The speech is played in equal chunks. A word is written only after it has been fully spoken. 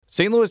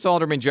St. Louis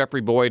Alderman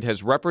Jeffrey Boyd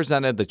has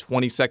represented the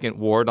 22nd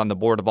Ward on the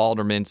Board of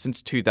Aldermen since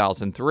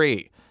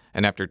 2003.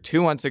 And after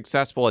 2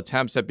 unsuccessful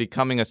attempts at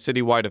becoming a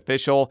citywide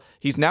official,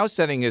 he's now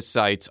setting his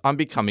sights on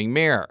becoming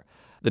mayor.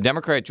 The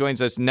Democrat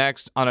joins us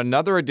next on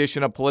another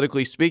edition of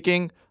Politically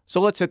Speaking, so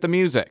let's hit the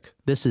music.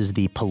 This is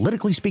the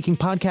Politically Speaking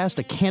podcast,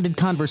 a candid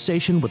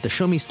conversation with the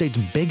Show Me State's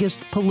biggest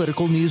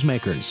political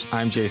newsmakers.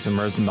 I'm Jason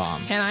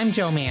Rosenbaum. And I'm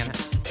Joe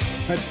Mannies.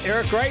 That's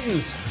Eric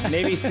Greitens,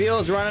 Navy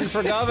SEALs running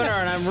for governor,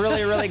 and I'm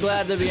really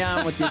glad to be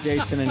on with you,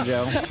 Jason and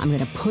Joe. I'm going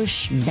to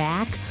push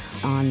back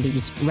on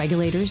these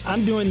regulators.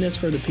 I'm doing this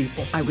for the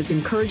people. I was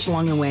encouraged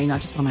along the way,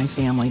 not just by my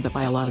family, but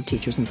by a lot of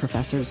teachers and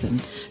professors,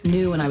 and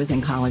knew when I was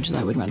in college that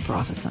I would run for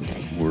office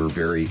someday. We're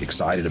very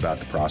excited about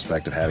the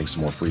prospect of having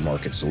some more free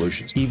market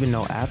solutions. Even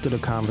though after the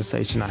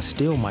conversation, I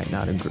still might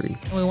not agree.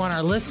 We want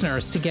our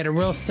listeners to get a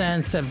real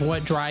sense of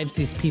what drives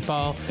these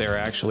people. They're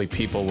actually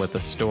people with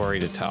a story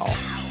to tell.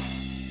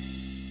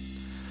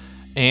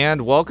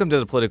 And welcome to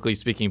the Politically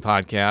Speaking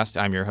podcast.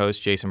 I'm your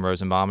host, Jason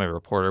Rosenbaum, a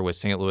reporter with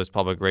St. Louis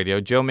Public Radio.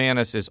 Joe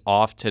Mannies is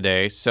off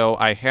today, so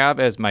I have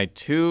as my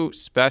two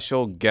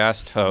special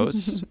guest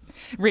hosts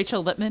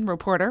Rachel Lippman,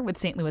 reporter with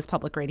St. Louis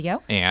Public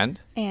Radio.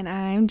 And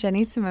I'm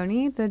Jenny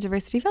Simone, the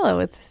Diversity Fellow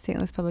with St.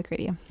 Louis Public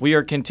Radio. We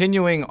are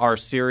continuing our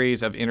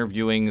series of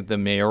interviewing the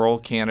mayoral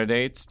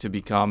candidates to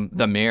become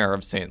the mayor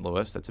of St.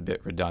 Louis. That's a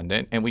bit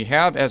redundant. And we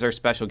have as our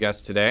special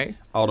guest today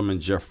Alderman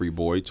Jeffrey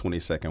Boyd,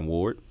 22nd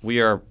Ward. We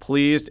are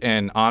pleased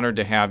and honored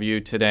to have you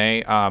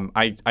today.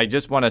 I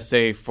just want to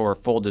say, for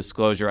full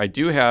disclosure, I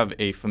do have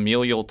a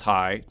familial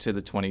tie to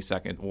the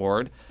 22nd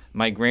Ward.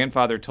 My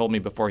grandfather told me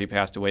before he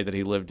passed away that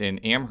he lived in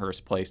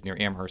Amherst Place near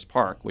Amherst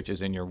Park, which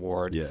is in your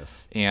ward.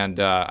 Yes. And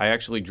I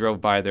actually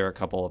drove by there a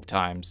couple of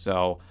times.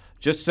 So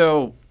just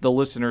so the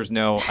listeners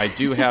know, I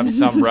do have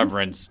some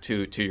reverence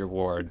to your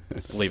ward,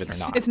 believe it or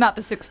not. It's not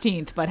the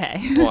 16th, but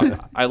hey.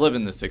 Well, I live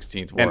in the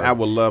 16th ward. And I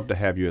would love to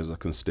have you as a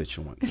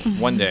constituent.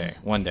 One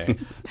day.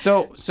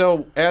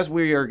 So as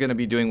we are going to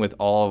be doing with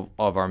all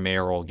of our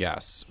mayoral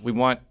guests, we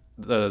want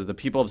the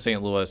people of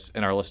St. Louis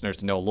and our listeners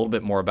to know a little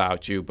bit more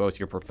about you, both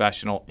your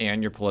professional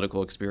and your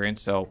political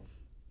experience. So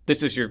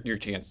this is your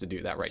chance to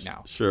do that right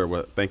now. Sure.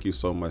 Well, thank you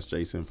so much,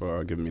 Jason,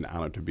 for giving me the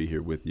honor to be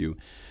here with you.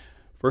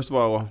 First of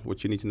all,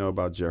 what you need to know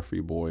about Jeffrey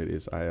Boyd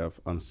is I have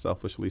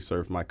unselfishly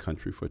served my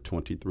country for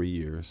 23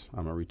 years.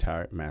 I'm a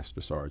retired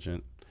master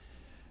sergeant.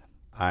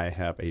 I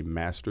have a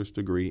master's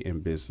degree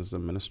in business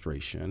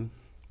administration.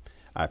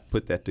 I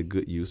put that to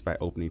good use by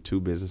opening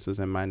 2 businesses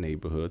in my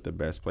neighborhood, the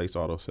Best Place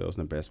Auto Sales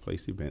and the Best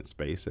Place Event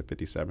Space at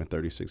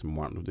 5736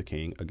 Martin Luther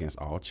King, against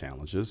all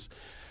challenges.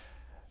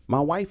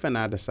 My wife and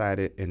I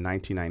decided in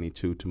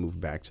 1992 to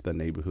move back to the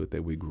neighborhood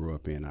that we grew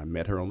up in. I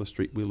met her on the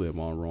street we live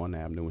on, Rowan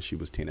Avenue, when she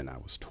was 10 and I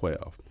was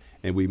 12.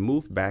 And we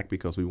moved back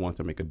because we wanted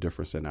to make a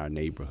difference in our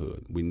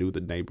neighborhood. We knew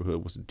the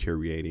neighborhood was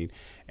deteriorating,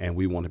 and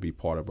we wanted to be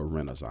part of a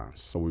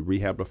renaissance. So we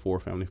rehabbed a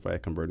 4-family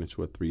flat, converted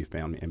into a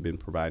 3-family, and been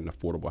providing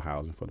affordable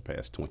housing for the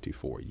past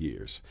 24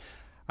 years.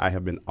 I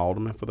have been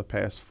alderman for the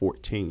past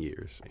 14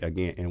 years,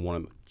 again, in one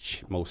of the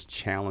most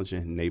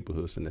challenging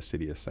neighborhoods in the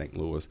city of St.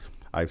 Louis.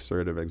 I've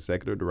served as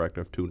executive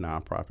director of 2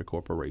 nonprofit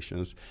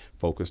corporations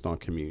focused on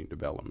community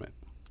development.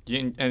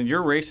 And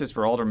your races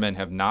for alderman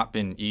have not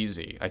been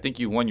easy. I think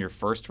you won your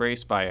first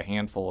race by a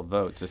handful of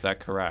votes. Is that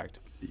correct?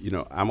 You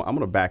know, I'm going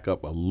to back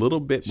up a little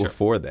bit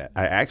before that.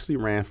 I actually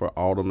ran for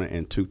alderman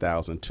in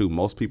 2002.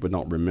 Most people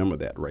don't remember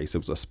that race. It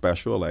was a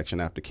special election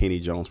after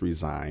Kenny Jones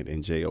resigned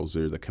and Jay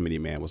Ozier, the committee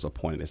man, was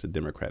appointed as a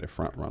Democratic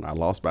frontrunner. I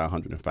lost by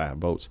 105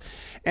 votes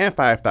and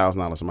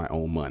 $5,000 of my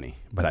own money,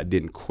 but I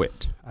didn't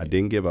quit. I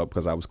didn't give up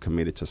because I was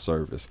committed to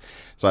service.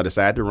 So I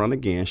decided to run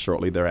again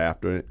shortly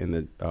thereafter in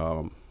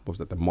the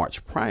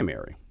March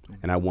primary.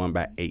 And I won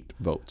by 8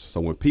 votes.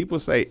 So when people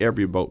say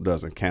every vote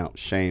doesn't count,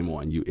 shame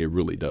on you. It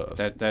really does.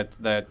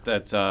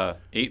 That's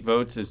 8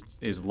 votes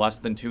is less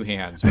than 2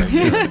 hands right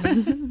here.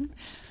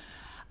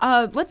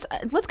 Let's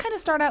kind of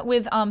start out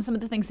with some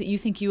of the things that you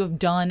think you have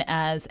done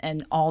as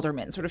an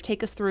alderman. Sort of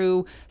take us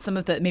through some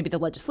of maybe the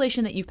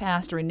legislation that you've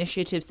passed or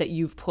initiatives that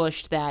you've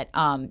pushed that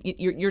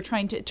you're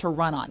trying to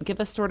run on. Give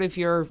us sort of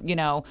your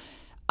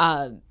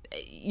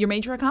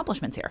major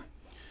accomplishments here.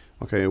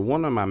 Okay,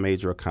 one of my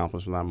major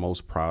accomplishments I'm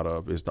most proud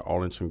of is the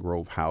Arlington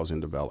Grove housing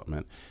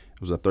development. It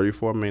was a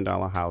 $34 million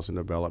housing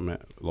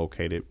development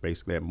located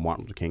basically at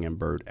Martin Luther King and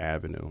Byrd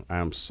Avenue. I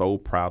am so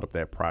proud of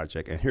that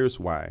project, and here's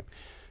why.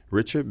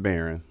 Richard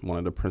Barron, one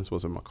of the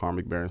principals of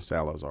McCormick Barron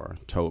Salazar,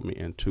 told me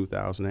in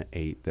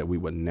 2008 that we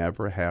would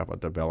never have a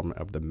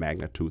development of the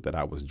magnitude that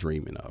I was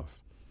dreaming of.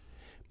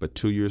 But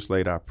 2 years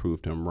later, I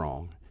proved him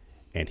wrong,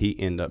 and he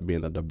ended up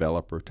being the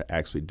developer to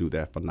actually do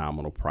that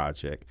phenomenal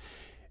project.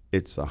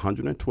 It's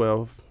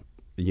 112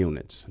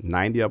 units.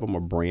 90 of them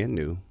are brand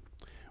new.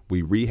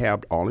 We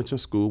rehabbed Arlington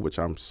School, which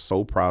I'm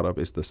so proud of.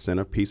 It's the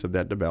centerpiece of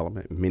that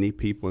development. Many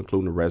people,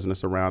 including the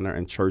residents around there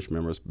and church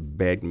members,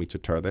 begged me to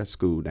tear that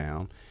school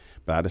down.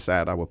 But I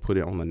decided I would put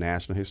it on the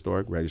National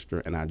Historic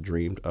Register, and I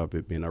dreamed of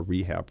it being a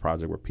rehab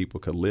project where people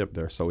could live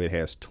there. So it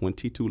has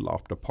 22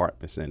 loft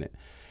apartments in it.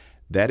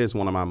 That is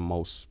one of my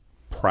most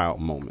proud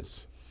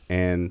moments.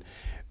 And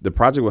the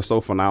project was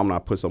so phenomenal. I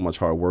put so much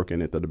hard work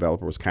in it. The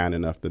developer was kind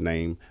enough to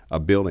name a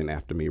building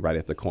after me right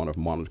at the corner of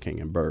Martin Luther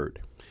King and Byrd.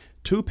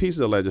 2 pieces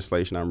of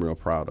legislation I'm real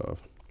proud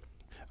of.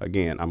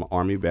 Again, I'm an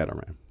Army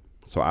veteran.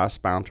 So I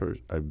sponsored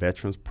a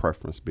veterans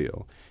preference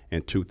bill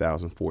in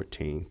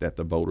 2014 that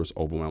the voters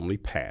overwhelmingly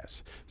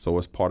passed. So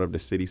it's part of the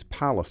city's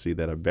policy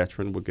that a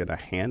veteran will get a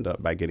hand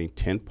up by getting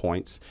 10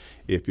 points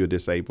if you're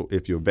disabled,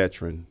 if you're a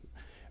veteran,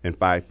 and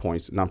 5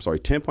 points.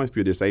 10 points if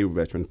you're a disabled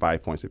veteran,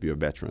 5 points if you're a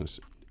veteran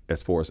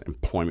as far as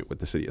employment with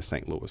the city of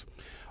St. Louis.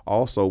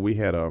 Also, we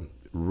had a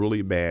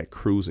really bad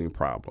cruising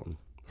problem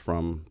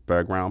from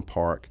Fairground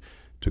Park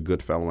to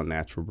Goodfellow and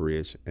Natural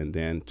Bridge and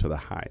then to the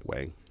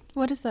highway.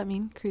 What does that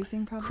mean,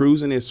 cruising problem?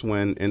 Cruising is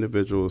when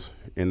individuals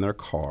in their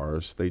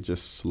cars, they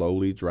just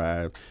slowly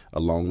drive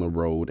along the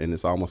road, and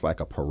it's almost like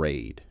a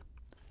parade.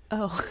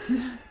 Oh.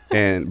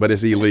 But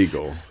it's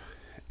illegal.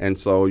 And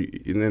so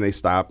and then they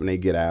stop and they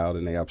get out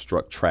and they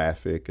obstruct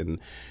traffic. And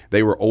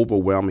they were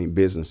overwhelming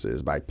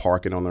businesses by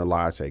parking on their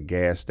lots at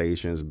gas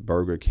stations,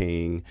 Burger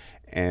King.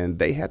 And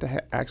they had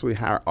to actually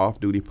hire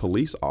off-duty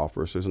police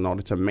officers in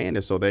order to man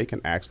it so they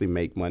can actually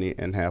make money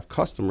and have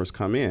customers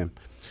come in.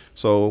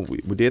 So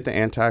we did the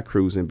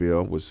anti-cruising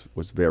bill,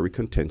 was very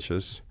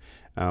contentious,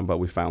 but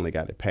we finally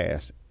got it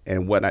passed.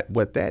 And what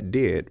that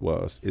did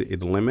was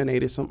it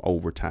eliminated some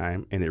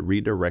overtime and it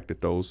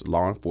redirected those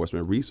law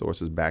enforcement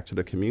resources back to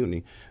the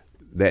community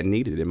that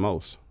needed it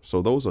most.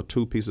 So those are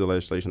 2 pieces of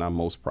legislation I'm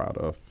most proud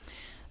of.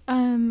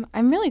 I'm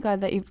really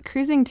glad that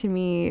cruising to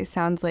me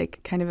sounds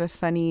like kind of a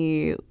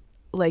funny,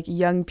 like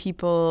young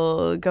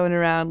people going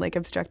around like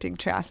obstructing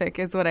traffic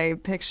is what I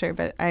picture,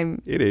 but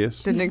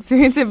didn't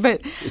experience it.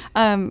 But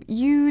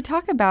you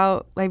talk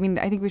about, I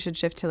think we should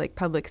shift to like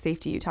public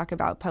safety. You talk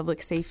about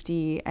public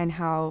safety and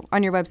how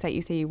on your website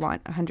you say you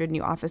want 100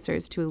 new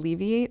officers to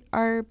alleviate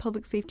our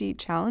public safety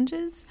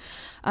challenges.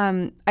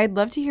 I'd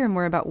love to hear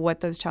more about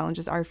what those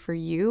challenges are for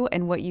you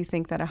and what you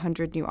think that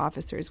 100 new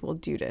officers will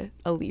do to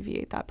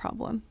alleviate that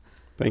problem.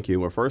 Thank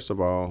you. Well, first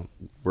of all,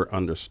 we're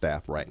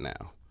understaffed right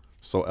now.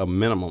 So a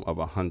minimum of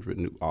 100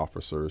 new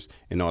officers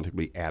in order to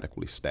be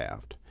adequately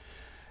staffed.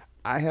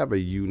 I have a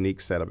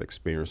unique set of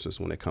experiences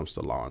when it comes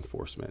to law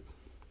enforcement.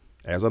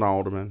 As an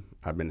alderman,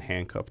 I've been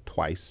handcuffed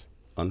twice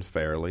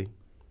unfairly.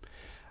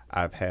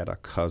 I've had a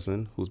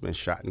cousin who's been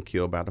shot and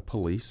killed by the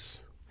police.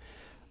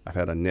 I've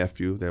had a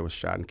nephew that was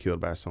shot and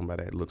killed by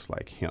somebody that looks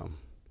like him.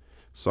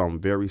 So I'm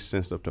very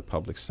sensitive to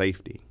public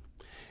safety.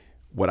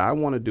 What I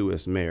want to do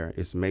as mayor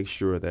is make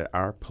sure that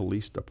our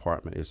police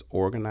department is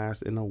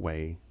organized in a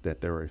way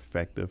that they're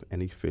effective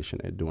and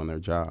efficient at doing their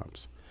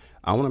jobs.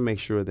 I want to make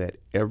sure that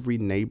every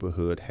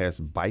neighborhood has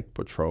bike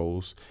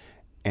patrols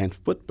and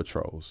foot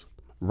patrols.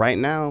 Right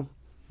now,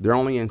 they're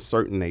only in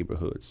certain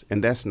neighborhoods,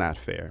 and that's not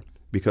fair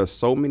because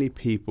so many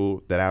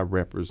people that I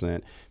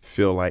represent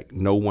feel like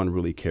no one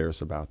really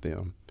cares about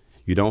them.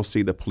 You don't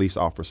see the police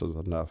officers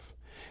enough.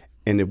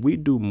 And if we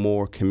do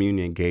more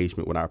community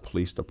engagement with our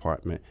police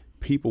department,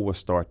 people will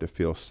start to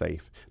feel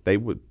safe. They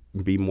would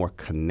be more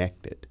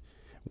connected.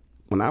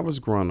 When I was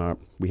growing up,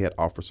 we had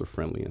officer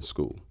friendly in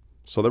school.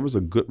 So there was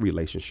a good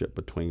relationship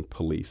between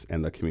police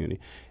and the community.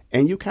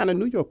 And you kind of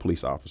knew your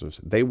police officers.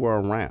 They were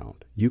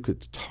around. You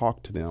could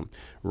talk to them.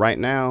 Right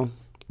now,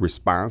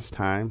 response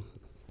time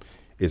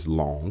is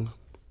long.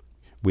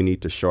 We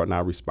need to shorten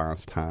our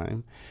response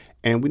time.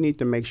 And we need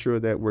to make sure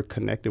that we're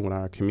connected with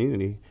our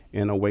community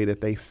in a way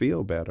that they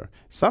feel better.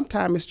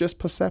 Sometimes it's just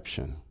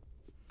perception.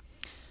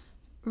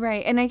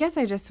 Right. And I guess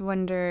I just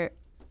wonder,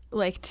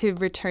 like, to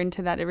return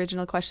to that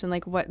original question,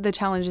 like what the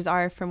challenges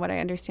are, from what I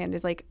understand,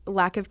 is like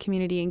lack of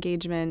community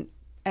engagement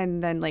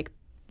and then like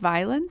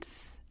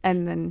violence.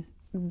 And then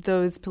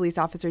those police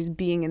officers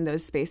being in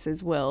those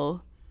spaces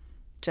will,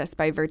 just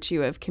by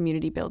virtue of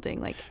community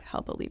building, like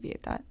help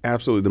alleviate that.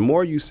 Absolutely. The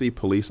more you see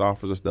police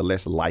officers, the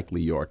less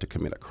likely you are to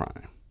commit a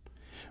crime.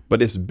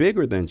 But it's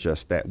bigger than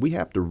just that. We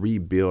have to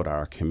rebuild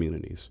our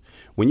communities.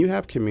 When you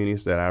have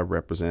communities that I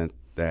represent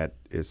that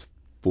is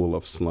full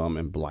of slum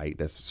and blight,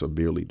 that's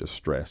severely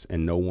distressed,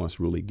 and no one's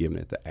really giving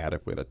it the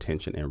adequate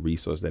attention and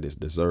resource that it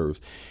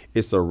deserves,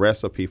 it's a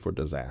recipe for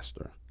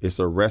disaster. It's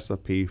a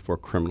recipe for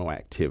criminal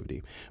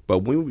activity. But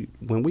when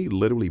we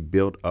literally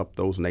build up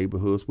those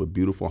neighborhoods with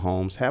beautiful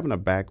homes, having a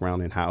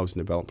background in housing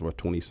development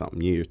for 20-something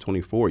years,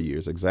 24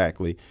 years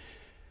exactly,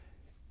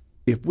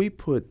 if we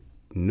put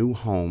new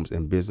homes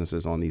and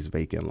businesses on these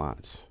vacant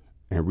lots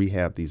and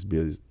rehab these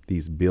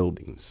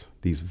buildings,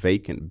 these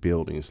vacant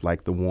buildings,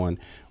 like the one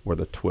where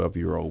the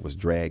 12-year-old was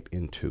dragged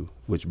into,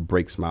 which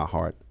breaks my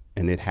heart,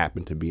 and it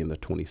happened to be in the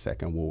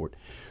 22nd Ward.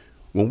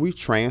 When we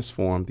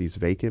transform these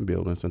vacant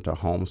buildings into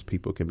homes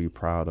people can be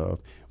proud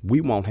of,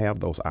 we won't have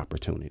those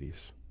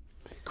opportunities.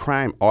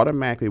 Crime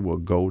automatically will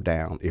go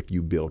down if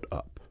you build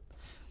up.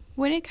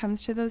 When it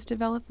comes to those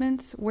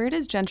developments, where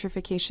does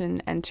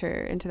gentrification enter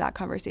into that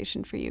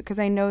conversation for you? Because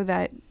I know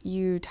that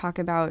you talk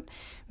about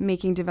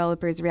making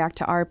developers react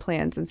to our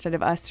plans instead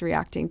of us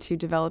reacting to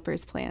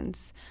developers'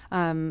 plans.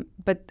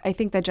 But I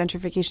think that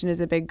gentrification is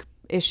a big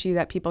issue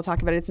that people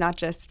talk about. It's not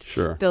just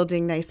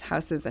building nice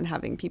houses and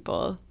having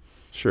people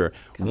Sure.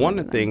 One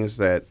of the things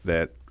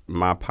that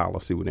my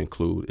policy would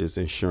include is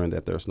ensuring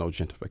that there's no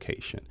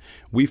gentrification.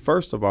 We,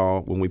 first of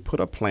all, when we put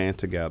a plan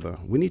together,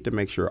 we need to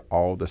make sure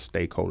all the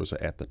stakeholders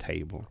are at the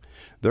table.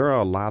 There are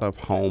a lot of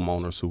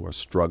homeowners who are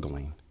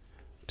struggling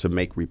to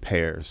make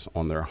repairs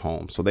on their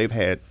home. So they've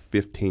had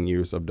 15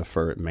 years of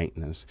deferred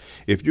maintenance.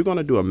 If you're going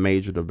to do a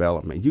major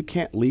development, you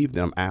can't leave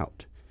them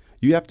out.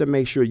 You have to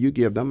make sure you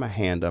give them a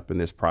hand up in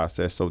this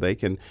process so they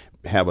can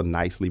have a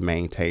nicely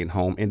maintained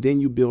home, and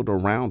then you build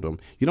around them.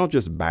 You don't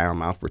just buy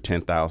them out for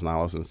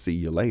 $10,000 and see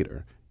you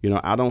later.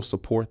 I don't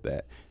support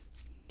that.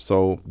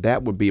 So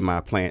that would be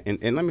my plan.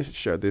 And let me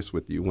share this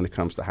with you when it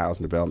comes to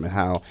housing development,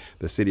 how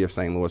the city of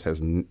St. Louis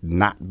has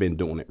not been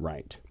doing it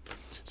right.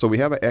 So we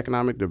have an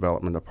economic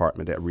development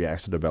department that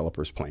reacts to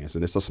developers' plans,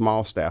 and it's a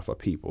small staff of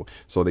people.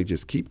 So they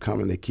just keep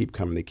coming, they keep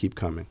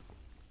coming.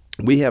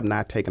 We have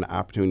not taken the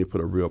opportunity to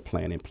put a real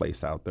plan in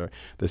place out there.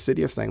 The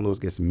city of St. Louis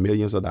gets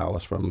millions of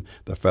dollars from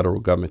the federal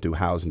government through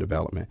housing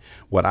development.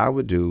 What I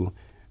would do,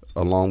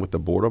 along with the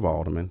Board of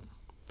Aldermen,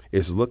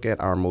 is look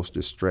at our most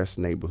distressed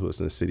neighborhoods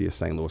in the city of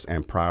St. Louis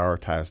and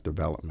prioritize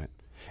development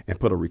and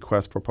put a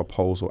request for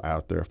proposal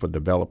out there for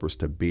developers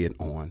to bid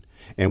on.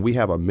 And we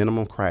have a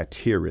minimum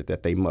criteria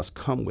that they must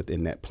come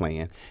within that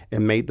plan,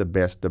 and may the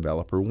best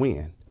developer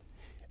win.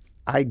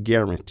 I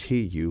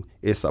guarantee you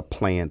it's a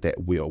plan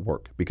that will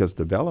work, because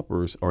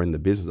developers are in the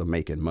business of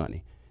making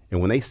money. And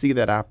when they see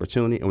that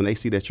opportunity, and when they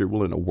see that you're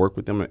willing to work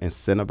with them and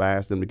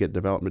incentivize them to get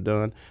development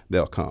done,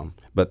 they'll come.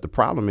 But the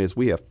problem is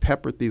we have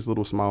peppered these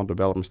little small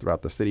developments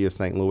throughout the city of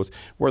St. Louis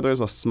where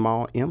there's a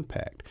small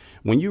impact.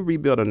 When you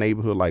rebuild a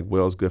neighborhood like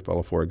Wells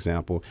Goodfellow, for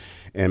example,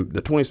 and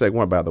the 22nd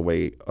Ward, by the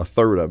way, a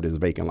third of it is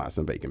vacant lots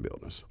and vacant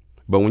buildings.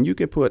 But when you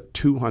can put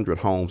 200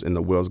 homes in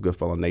the Wells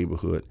Goodfellow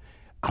neighborhood,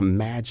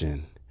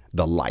 imagine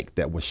the light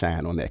that would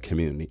shine on that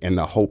community and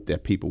the hope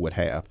that people would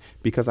have.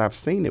 Because I've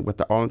seen it with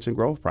the Arlington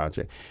Grove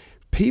project.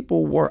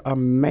 People were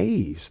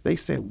amazed. They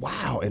said,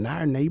 wow, in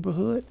our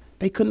neighborhood?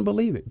 They couldn't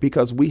believe it,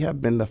 because we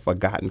have been the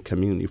forgotten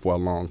community for a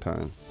long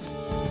time.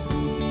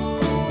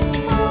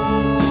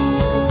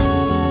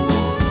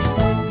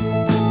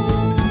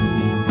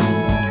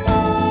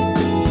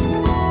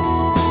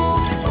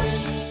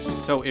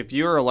 So if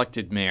you're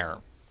elected mayor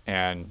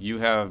and you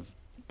have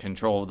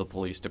control of the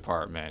police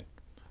department,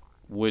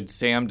 would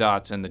Sam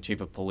Dotson, the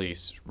chief of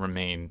police,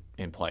 remain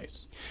in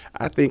place?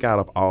 I think, out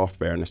of all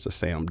fairness to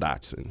Sam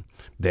Dotson,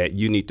 that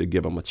you need to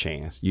give him a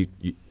chance.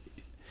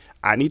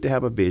 I need to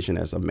have a vision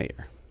as a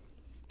mayor,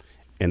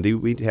 and we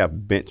need to have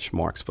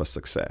benchmarks for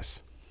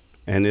success.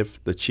 And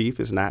if the chief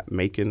is not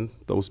making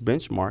those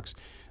benchmarks,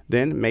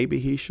 then maybe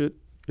he should,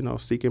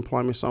 seek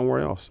employment somewhere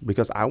else,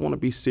 because I want to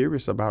be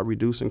serious about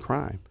reducing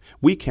crime.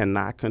 We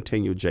cannot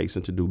continue,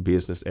 Jason, to do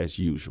business as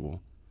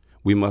usual.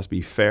 We must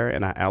be fair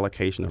in our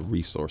allocation of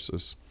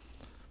resources.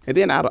 And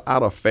then out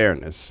of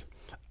fairness,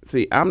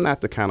 see, I'm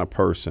not the kind of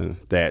person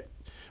that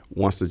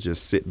wants to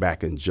just sit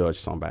back and judge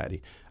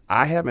somebody.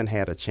 I haven't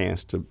had a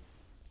chance to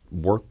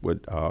work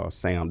with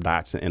Sam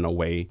Dotson in a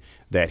way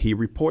that he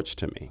reports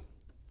to me.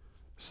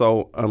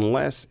 So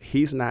unless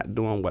he's not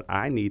doing what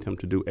I need him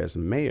to do as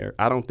mayor,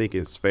 I don't think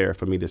it's fair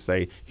for me to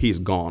say he's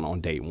gone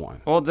on day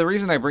one. Well, the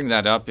reason I bring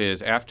that up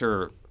is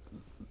after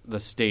the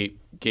state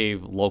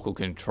gave local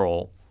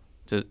control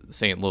to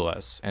St.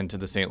 Louis and to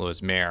the St.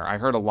 Louis mayor, I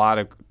heard a lot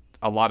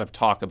of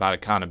talk about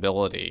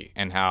accountability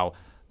and how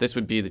this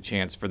would be the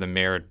chance for the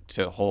mayor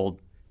to hold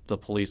the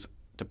police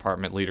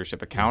department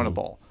leadership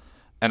accountable.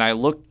 Mm-hmm. And I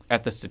look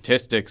at the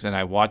statistics and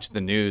I watch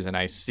the news and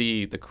I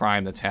see the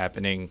crime that's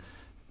happening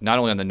not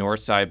only on the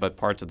north side but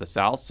parts of the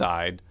south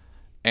side,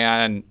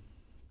 and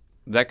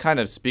that kind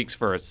of speaks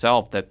for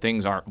itself that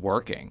things aren't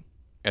working,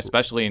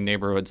 especially in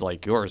neighborhoods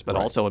like yours, but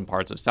also in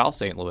parts of South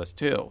St. Louis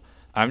too.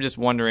 I'm just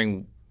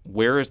wondering,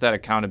 where is that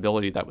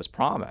accountability that was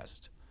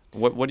promised?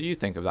 What do you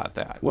think about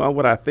that? Well,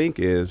 what I think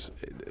is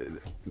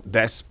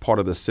that's part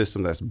of the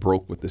system that's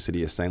broke with the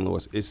city of St.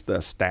 Louis. It's the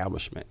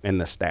establishment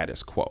and the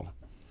status quo.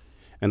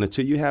 And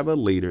until you have a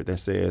leader that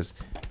says,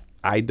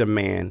 I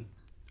demand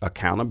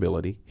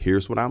accountability,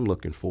 here's what I'm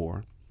looking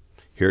for,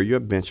 here are your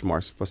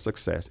benchmarks for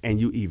success, and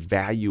you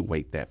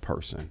evaluate that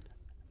person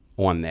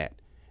on that.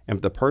 And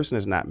if the person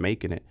is not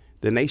making it,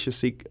 then they should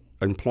seek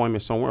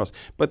employment somewhere else.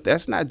 But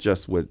that's not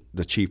just with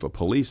the chief of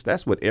police.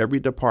 That's with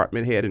every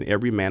department head and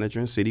every manager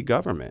in city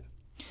government.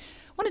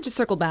 I wanted to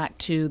circle back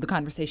to the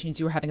conversations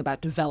you were having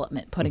about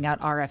development, putting out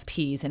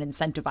RFPs and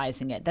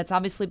incentivizing it. That's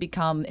obviously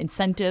become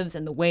incentives,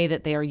 and the way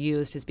that they are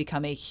used has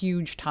become a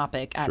huge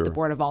topic at the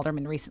Board of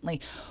Aldermen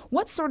recently.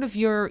 What's sort of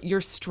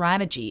your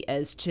strategy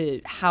as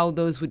to how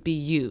those would be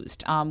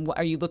used?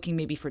 Are you looking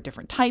maybe for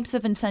different types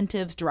of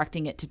incentives,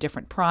 directing it to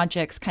different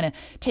projects? Kind of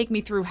take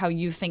me through how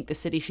you think the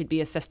city should be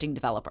assisting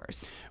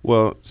developers.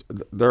 Well,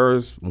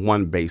 there's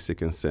one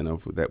basic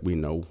incentive that we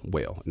know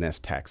well, and that's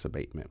tax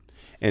abatement.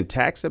 And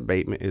tax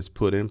abatement is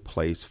put in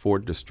place for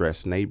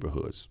distressed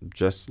neighborhoods,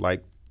 just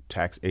like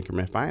tax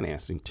increment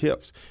financing,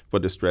 tips for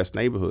distressed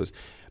neighborhoods.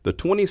 The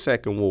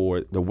 22nd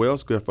Ward, the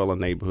Wells Goodfellow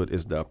neighborhood,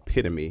 is the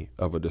epitome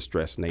of a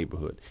distressed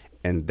neighborhood.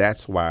 And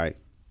that's why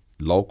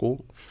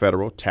local,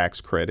 federal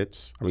tax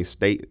credits.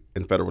 State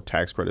and federal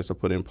tax credits are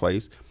put in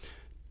place.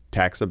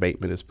 Tax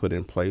abatement is put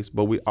in place.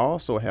 But we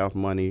also have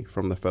money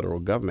from the federal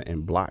government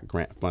in block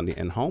grant funding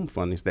and home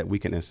fundings that we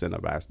can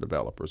incentivize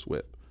developers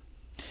with.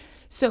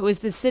 So is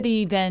the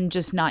city then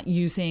just not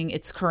using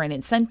its current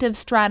incentive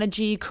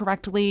strategy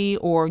correctly?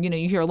 Or,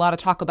 you hear a lot of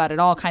talk about it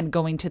all kind of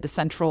going to the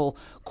central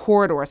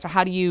corridor. So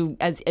how do you,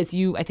 as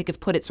you, I think, have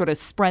put it, sort of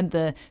spread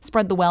the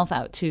wealth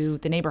out to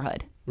the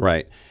neighborhood?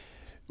 Right.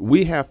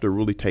 We have to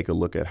really take a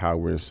look at how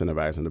we're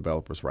incentivizing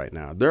developers right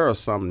now. There are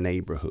some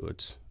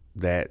neighborhoods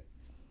that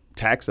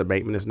tax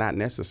abatement is not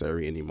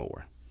necessary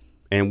anymore.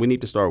 And we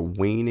need to start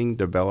weaning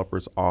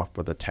developers off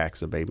of the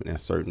tax abatement in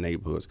certain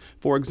neighborhoods.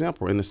 For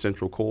example, in the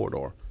central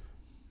corridor.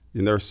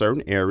 And there are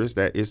certain areas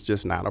that it's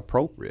just not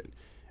appropriate.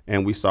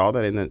 And we saw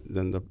that in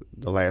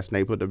the last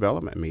neighborhood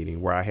development meeting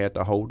where I had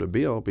to hold a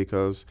bill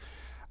because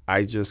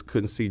I just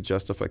couldn't see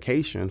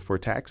justification for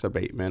tax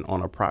abatement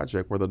on a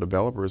project where the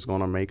developer is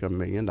going to make $1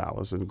 million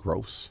in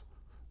gross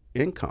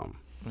income.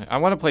 I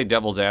want to play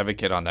devil's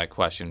advocate on that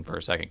question for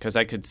a second because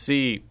I could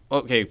see,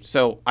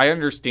 so I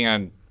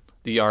understand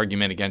the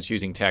argument against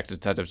using tax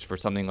incentives for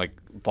something like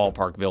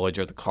Ballpark Village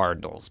or the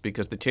Cardinals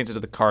because the chances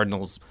of the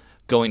Cardinals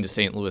going to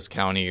St. Louis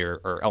County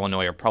or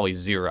Illinois are probably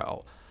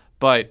zero.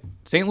 But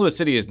St. Louis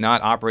City is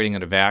not operating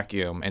in a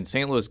vacuum, and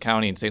St. Louis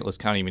County and St. Louis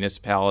County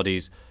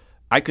municipalities,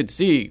 I could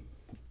see,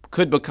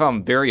 could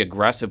become very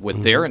aggressive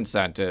with their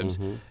incentives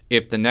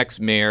if the next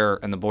mayor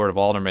and the Board of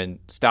Aldermen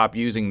stop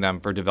using them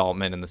for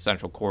development in the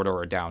central corridor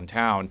or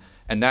downtown,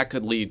 and that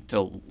could lead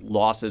to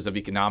losses of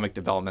economic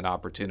development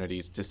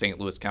opportunities to St.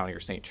 Louis County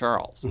or St.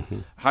 Charles.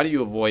 How do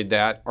you avoid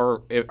that,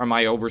 or am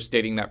I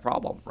overstating that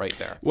problem right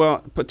there?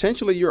 Well,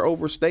 potentially you're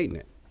overstating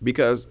it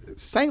because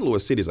St.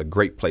 Louis City is a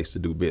great place to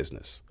do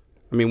business.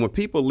 When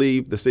people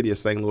leave the city of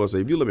St. Louis,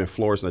 if you live in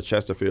Florence or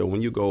Chesterfield,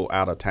 when you go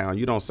out of town,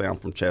 you don't say I'm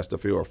from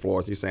Chesterfield or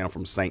Florence, you say I'm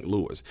from St.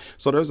 Louis.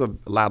 So there's a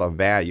lot of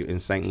value in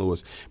St.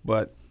 Louis.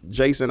 But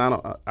Jason,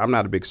 I'm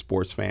not a big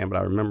sports fan, but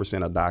I remember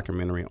seeing a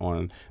documentary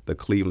on the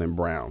Cleveland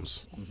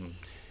Browns.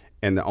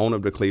 And the owner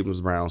of the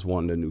Cleveland Browns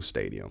wanted a new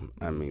stadium.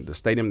 The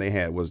stadium they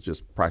had was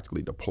just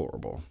practically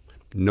deplorable.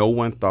 No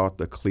one thought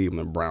the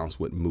Cleveland Browns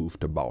would move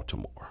to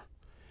Baltimore.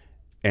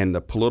 And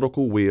the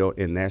political will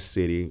in that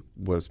city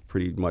was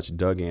pretty much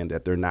dug in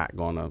that they're not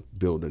going to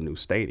build a new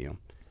stadium.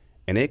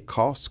 And it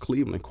costs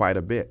Cleveland quite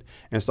a bit.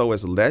 And so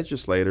as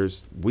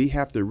legislators, we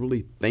have to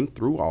really think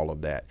through all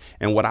of that.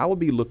 And what I would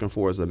be looking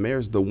for as a mayor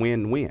is the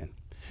win-win.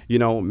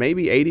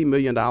 Maybe $80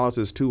 million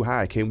is too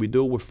high. Can we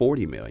do it with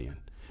 $40 million?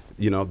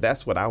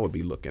 That's what I would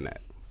be looking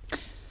at.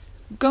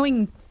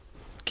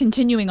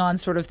 Continuing on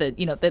sort of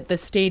the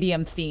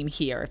stadium theme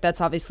here, that's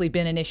obviously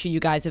been an issue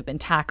you guys have been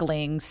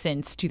tackling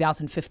since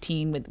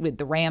 2015 with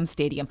the Rams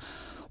Stadium.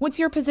 What's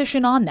your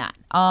position on that?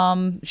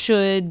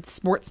 Should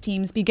sports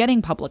teams be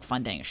getting public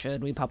funding?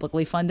 Should we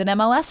publicly fund an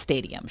MLS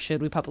stadium?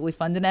 Should we publicly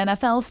fund an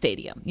NFL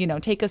stadium?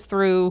 Take us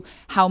through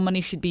how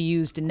money should be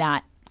used in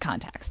that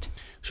context.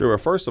 Sure. Well,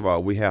 first of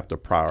all, we have to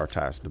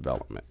prioritize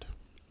development.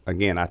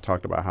 Again, I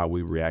talked about how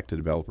we react to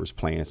developers'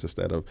 plans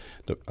instead of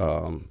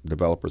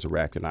developers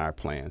reacting to our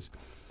plans.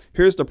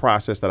 Here's the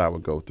process that I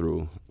would go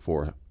through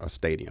for a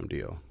stadium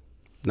deal.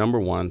 Number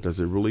one, does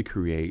it really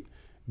create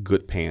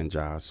good paying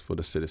jobs for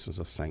the citizens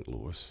of St.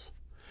 Louis?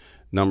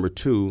 Number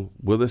two,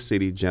 will the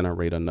city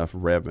generate enough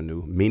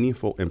revenue,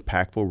 meaningful,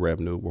 impactful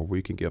revenue, where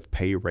we can give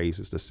pay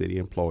raises to city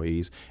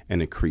employees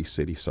and increase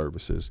city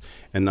services?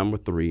 And number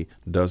three,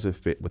 does it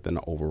fit within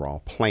the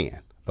overall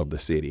plan of the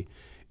city?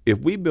 If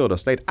we build a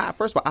stadium,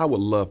 first of all, I would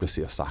love to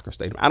see a soccer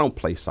stadium. I don't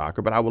play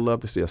soccer, but I would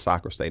love to see a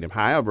soccer stadium.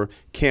 However,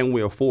 can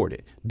we afford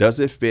it? Does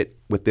it fit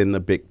within the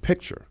big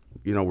picture?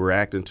 We're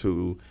acting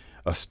to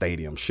a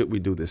stadium. Should we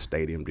do this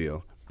stadium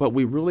deal? But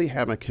we really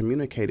haven't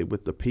communicated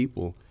with the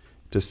people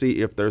to see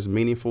if there's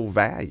meaningful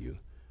value.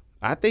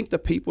 I think the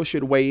people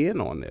should weigh in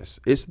on this.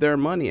 It's their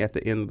money at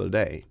the end of the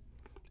day.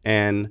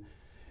 And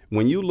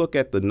when you look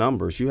at the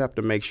numbers, you have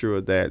to make sure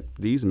that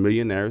these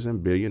millionaires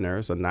and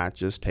billionaires are not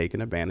just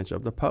taking advantage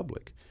of the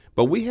public.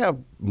 But we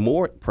have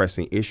more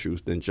pressing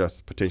issues than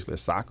just potentially a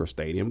soccer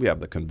stadium. We have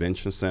the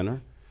convention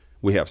center.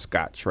 We have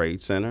Scott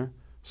Trade Center.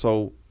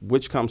 So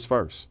which comes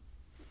first?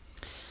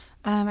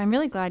 I'm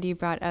really glad you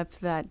brought up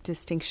that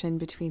distinction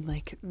between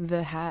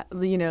the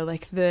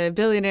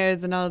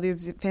billionaires and all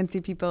these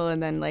fancy people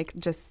and then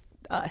just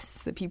us,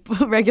 the people,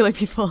 regular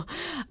people,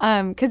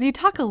 because you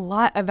talk a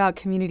lot about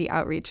community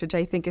outreach, which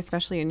I think,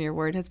 especially in your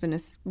ward, has been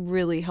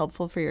really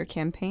helpful for your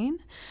campaign.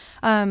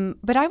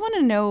 But I want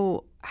to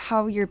know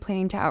how you're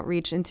planning to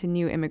outreach into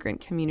new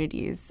immigrant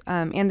communities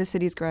and the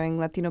city's growing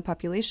Latino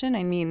population.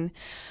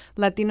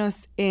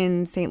 Latinos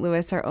in St.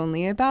 Louis are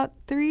only about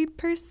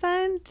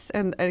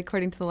 3%,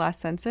 according to the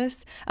last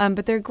census,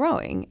 but they're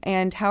growing.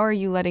 And how are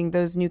you letting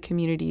those new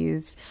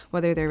communities,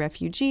 whether they're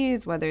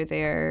refugees, whether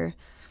they're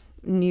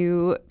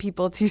new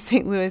people to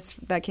St. Louis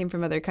that came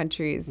from other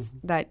countries,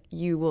 that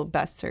you will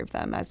best serve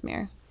them as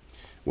mayor?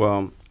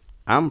 Well,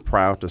 I'm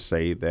proud to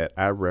say that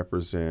I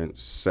represent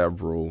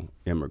several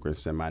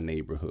immigrants in my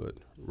neighborhood,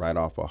 right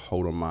off of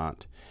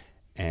Hodemont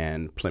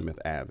and Plymouth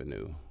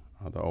Avenue,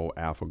 the old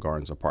Alpha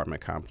Gardens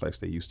apartment complex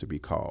they used to be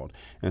called.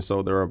 And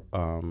so there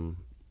are,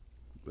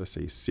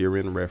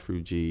 Syrian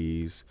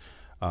refugees,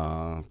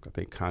 I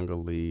think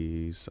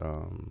Congolese,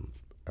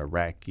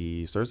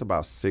 Iraqis. There's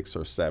about 6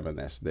 or 7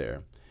 that's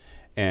there.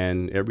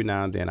 And every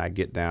now and then I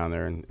get down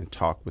there and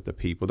talk with the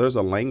people. There's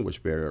a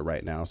language barrier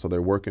right now, so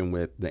they're working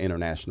with the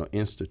International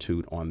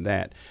Institute on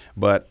that.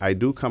 But I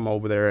do come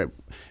over there.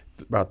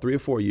 About 3 or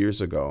 4 years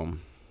ago,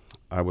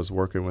 I was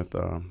working with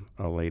a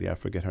lady, I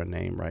forget her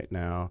name right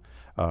now.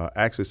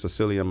 Actually,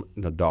 Cecilia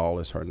Nadal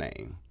is her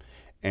name.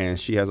 And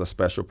she has a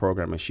special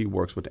program, and she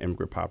works with the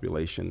immigrant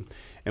population.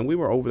 And we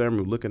were over there and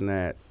we were looking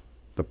at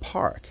the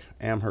park,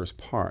 Amherst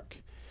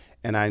Park.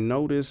 And I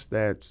noticed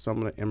that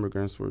some of the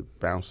immigrants were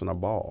bouncing a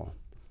ball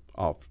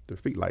off their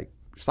feet, like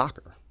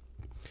soccer.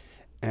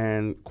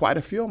 And quite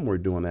a few of them were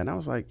doing that. And I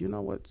was like, you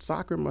know what?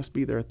 Soccer must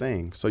be their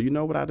thing. So you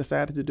know what I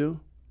decided to do?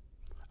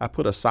 I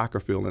put a soccer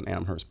field in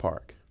Amherst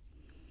Park.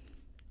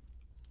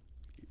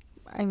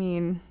 I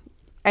mean,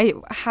 I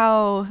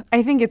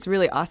think it's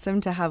really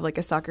awesome to have like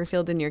a soccer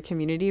field in your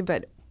community,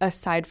 but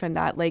aside from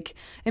that, like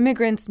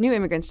new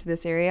immigrants to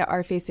this area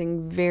are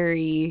facing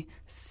very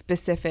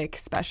specific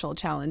special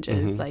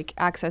challenges, like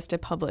access to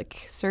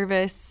public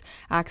service,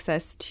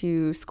 access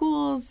to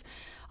schools,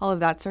 all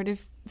of that sort of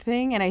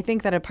thing. And I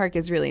think that a park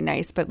is really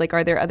nice, but like,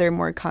 are there other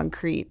more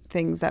concrete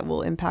things that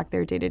will impact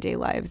their day-to-day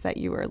lives that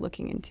you are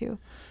looking into?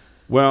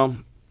 Well,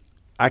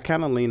 I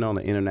kind of lean on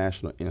the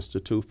International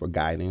Institute for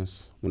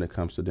guidance when it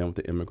comes to dealing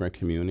with the immigrant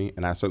community.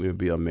 And I certainly would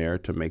be a mayor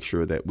to make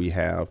sure that we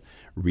have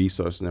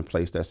resources in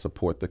place that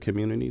support the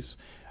communities.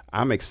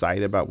 I'm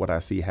excited about what I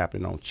see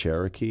happening on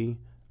Cherokee.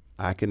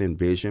 I can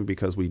envision,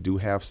 because we do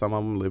have some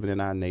of them living in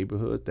our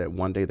neighborhood, that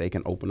one day they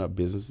can open up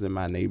businesses in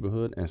my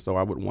neighborhood. And so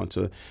I would want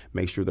to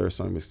make sure there's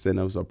some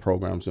incentives or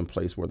programs in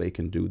place where they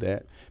can do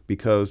that,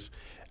 because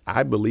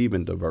I believe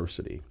in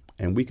diversity.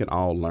 And we can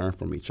all learn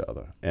from each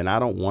other. And I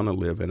don't want to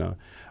live in a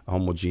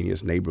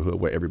homogeneous neighborhood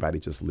where everybody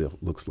just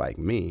looks like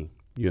me.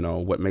 You know,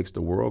 what makes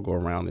the world go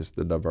around is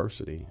the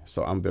diversity.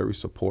 So I'm very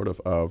supportive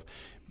of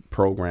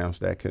programs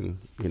that can,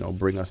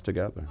 bring us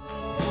together.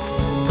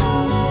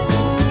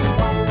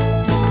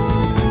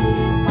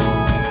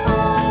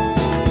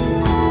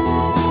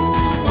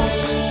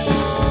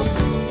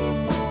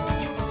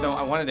 So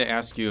I wanted to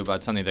ask you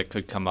about something that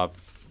could come up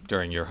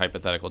during your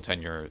hypothetical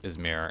tenure as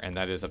mayor, and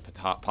that is a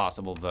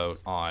possible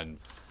vote on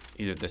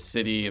either the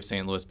city of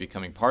St. Louis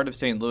becoming part of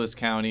St. Louis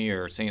County,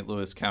 or St.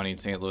 Louis County and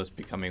St. Louis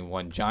becoming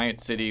one giant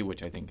city,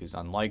 which I think is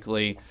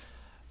unlikely.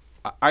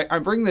 I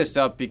bring this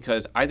up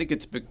because I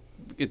think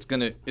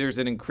there's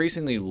an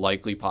increasingly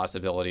likely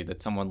possibility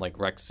that someone like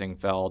Rex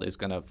Sinquefield is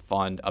going to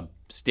fund a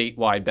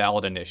statewide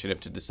ballot initiative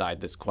to decide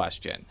this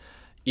question,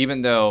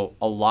 even though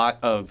a lot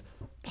of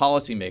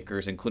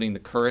policymakers, including the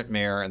current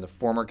mayor and the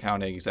former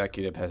county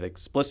executive, have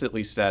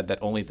explicitly said that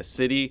only the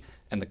city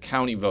and the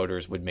county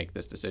voters would make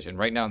this decision.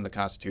 Right now in the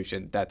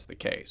Constitution, that's the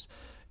case.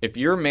 If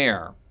you're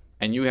mayor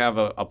and you have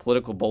a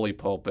political bully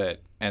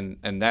pulpit, and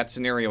that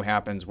scenario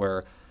happens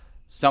where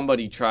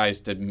somebody tries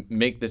to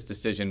make this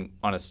decision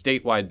on a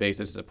statewide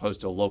basis as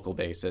opposed to a local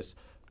basis,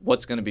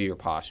 what's going to be your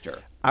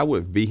posture? I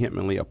would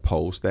vehemently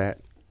oppose that,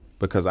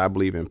 because I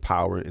believe in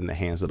power in the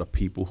hands of the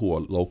people who are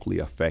locally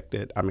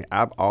affected. I mean,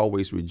 I've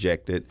always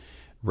rejected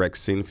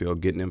Rex Sinquefield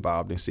getting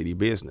involved in city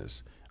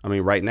business. I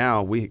mean, right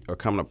now, we are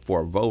coming up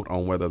for a vote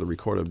on whether the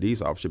Recorder of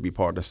Deeds office should be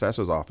part of the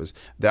Assessor's office.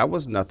 That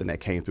was nothing that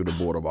came through the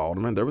Board of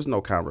Aldermen. There was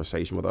no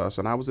conversation with us,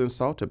 and I was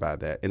insulted by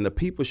that. And the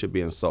people should be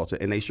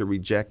insulted, and they should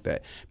reject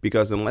that,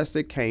 because unless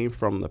it came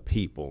from the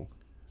people,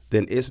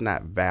 then it's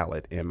not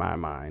valid in my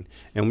mind.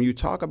 And when you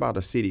talk about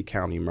a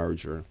city-county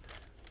merger,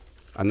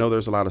 I know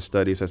there's a lot of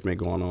studies that's been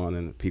going on,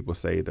 and people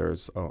say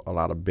there's a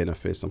lot of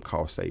benefits, some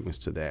cost savings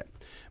to that.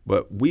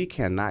 But we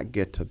cannot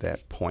get to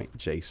that point,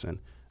 Jason,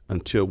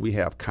 until we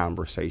have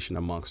conversation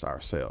amongst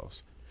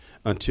ourselves,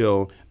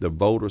 until the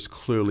voters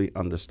clearly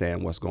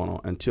understand what's going on,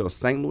 until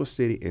St. Louis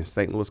City and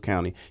St. Louis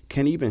County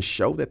can even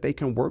show that they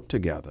can work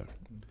together.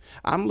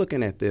 I'm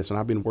looking at this, and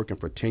I've been working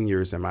for 10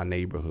 years in my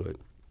neighborhood.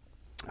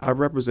 I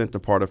represent the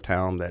part of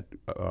town that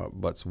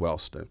butts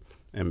Wellston,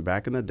 and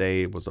back in the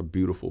day, it was a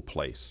beautiful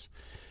place.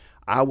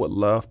 I would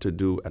love to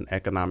do an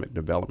economic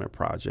development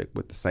project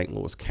with the St.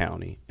 Louis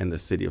County and the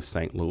city of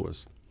St.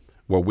 Louis,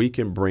 where we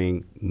can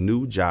bring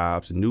new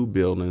jobs, new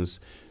buildings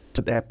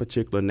to that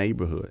particular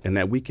neighborhood, and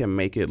that we can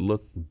make it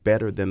look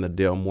better than the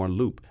Delmore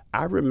Loop.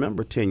 I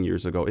remember 10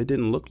 years ago, it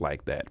didn't look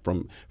like that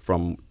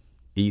from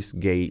East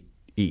Gate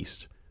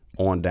East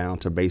on down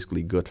to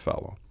basically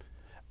Goodfellow.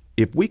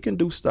 If we can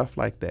do stuff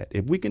like that,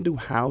 if we can do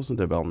housing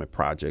development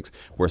projects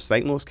where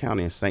St. Louis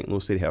County and St.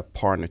 Louis City have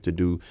partnered to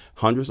do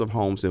hundreds of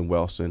homes in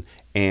Wellston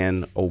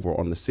and over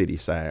on the city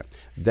side,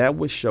 that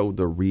would show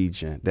the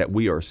region that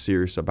we are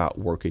serious about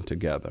working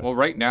together. Well,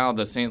 right now,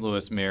 the St.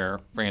 Louis Mayor,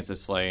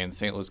 Francis Slay, and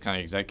St. Louis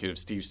County Executive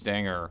Steve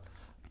Stenger,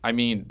 I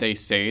mean, they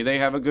say they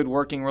have a good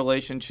working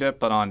relationship,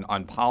 but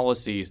on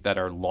policies that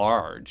are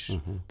large,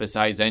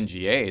 besides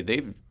NGA,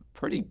 they've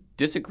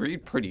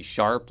disagreed pretty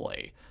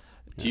sharply.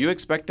 Do you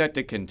expect that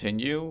to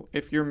continue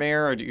if you're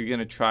mayor, or are you going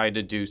to try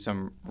to do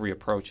some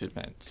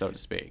reapproachment, so to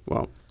speak?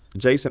 Well,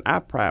 Jason, I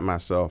pride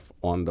myself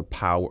on the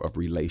power of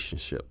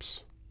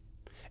relationships.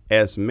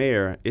 As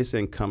mayor, it's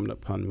incumbent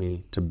upon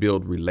me to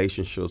build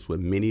relationships with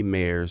many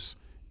mayors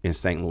in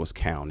St. Louis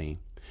County,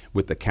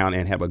 with the county,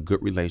 and have a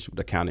good relationship with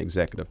the county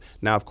executive.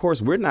 Now, of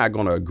course, we're not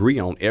going to agree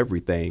on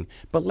everything,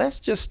 but let's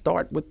just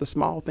start with the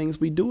small things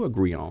we do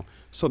agree on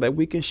so that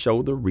we can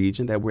show the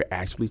region that we're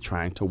actually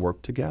trying to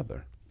work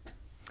together.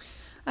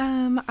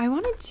 I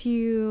wanted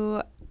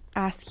to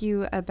ask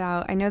you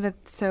about, I know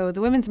that, so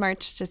the Women's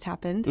March just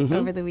happened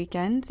over the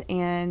weekend,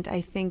 and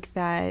I think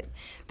that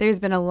there's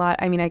been a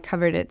lot, I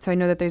covered it, so I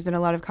know that there's been a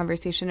lot of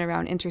conversation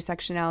around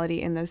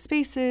intersectionality in those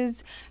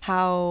spaces,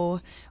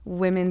 how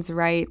women's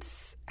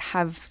rights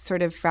have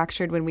sort of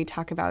fractured when we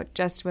talk about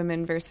just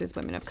women versus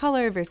women of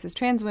color versus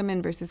trans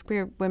women versus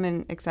queer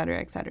women, et cetera,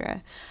 et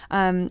cetera.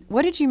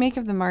 What did you make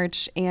of the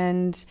march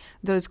and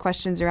those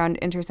questions around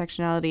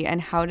intersectionality,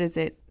 and how does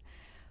it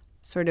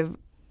sort of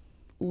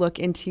look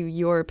into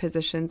your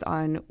positions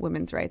on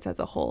women's rights as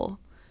a whole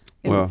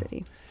in the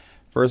city?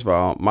 First of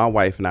all, my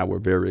wife and I were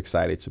very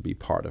excited to be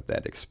part of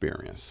that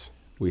experience.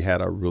 We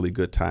had a really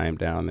good time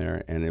down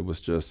there, and it was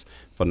just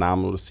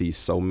phenomenal to see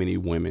so many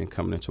women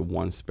coming into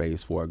one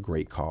space for a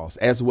great cause,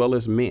 as well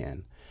as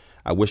men.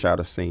 I wish I'd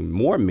have seen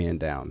more men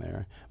down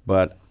there,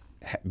 but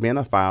being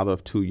a father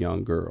of 2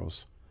 young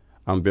girls,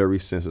 I'm very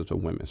sensitive to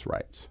women's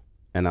rights,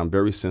 and I'm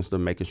very sensitive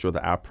to making sure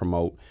that I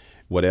promote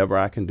whatever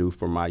I can do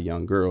for my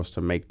young girls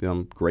to make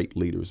them great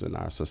leaders in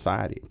our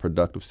society,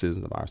 productive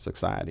citizens of our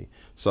society.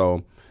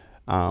 So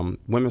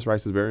women's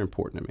rights is very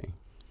important to me.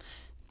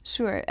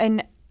 Sure.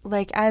 And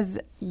like, as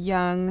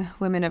young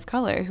women of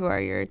color who are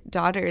your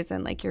daughters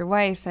and like your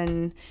wife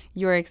and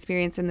your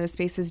experience in those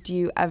spaces, do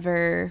you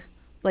ever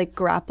like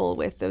grapple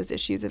with those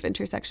issues of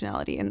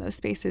intersectionality in those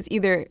spaces,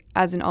 either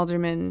as an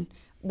alderman,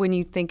 when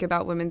you think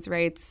about women's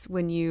rights,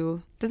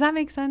 does that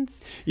make sense?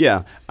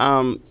 Yeah.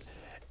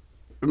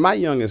 My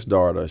youngest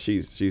daughter,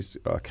 she's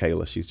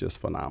Kayla. She's just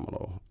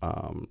phenomenal.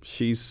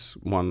 She's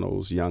one of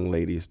those young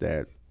ladies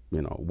that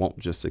won't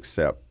just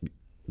accept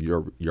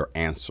your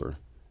answer,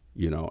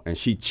 and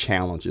she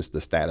challenges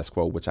the status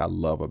quo, which I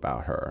love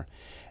about her.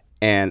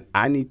 And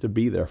I need to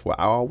be there for her.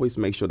 I always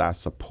make sure that I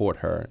support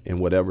her in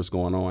whatever's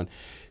going on.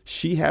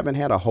 She haven't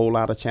had a whole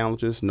lot of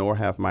challenges, nor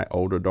have my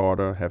older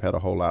daughter have had a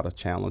whole lot of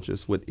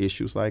challenges with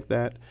issues like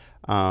that,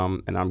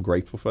 and I'm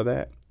grateful for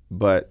that.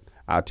 But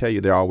I'll tell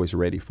you, they're always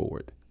ready for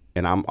it.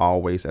 And I'm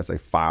always, as a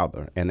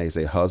father and as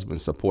a husband,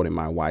 supporting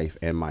my wife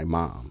and my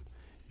mom,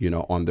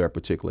 on their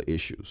particular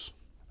issues.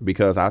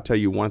 Because I'll tell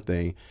you one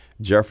thing,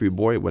 Jeffrey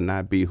Boyd would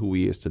not be who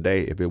he is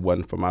today if it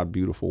wasn't for my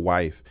beautiful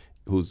wife,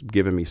 who's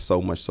given me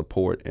so much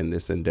support in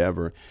this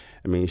endeavor.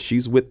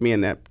 She's with me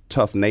in that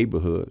tough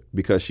neighborhood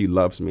because she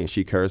loves me and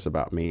she cares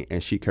about me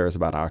and she cares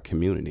about our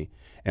community.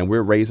 And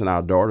we're raising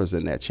our daughters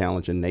in that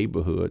challenging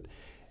neighborhood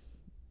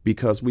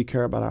because we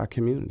care about our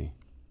community.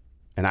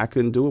 And I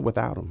couldn't do it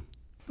without them.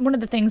 One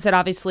of the things that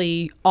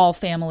obviously all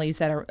families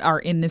that are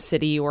in the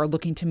city or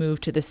looking to move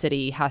to the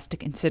city has to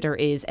consider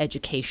is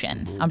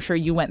education. Mm-hmm. I'm sure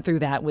you went through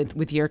that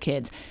with your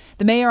kids.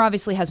 The mayor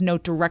obviously has no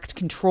direct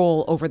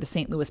control over the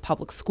St. Louis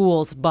public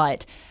schools,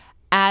 but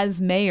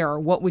as mayor,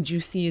 what would you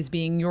see as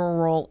being your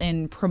role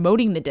in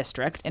promoting the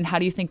district, and how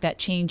do you think that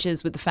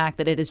changes with the fact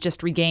that it has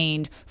just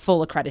regained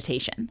full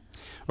accreditation?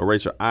 Well,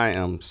 Rachel, I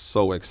am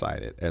so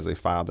excited as a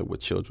father with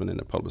children in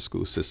the public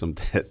school system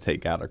that they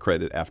got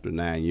accredited after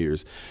 9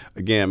 years.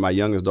 Again, my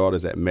youngest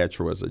daughter's at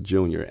Metro as a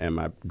junior, and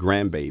my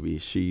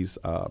grandbaby, she's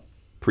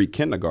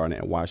pre-kindergarten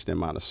at Washington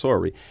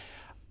Montessori.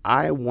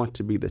 I want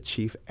to be the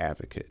chief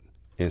advocate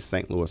in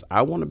St. Louis.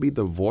 I want to be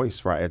the voice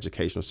for our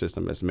educational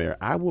system as mayor.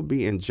 I will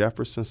be in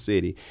Jefferson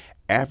City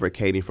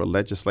advocating for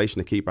legislation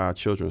to keep our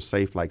children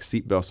safe, like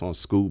seatbelts on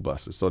school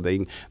buses so they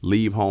can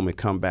leave home and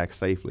come back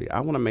safely. I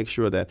want to make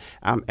sure that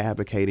I'm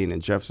advocating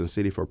in Jefferson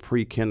City for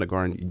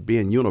pre-kindergarten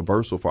being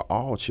universal for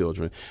all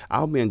children.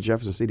 I'll be in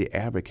Jefferson City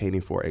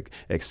advocating for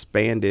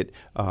expanded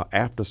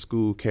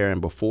after-school care and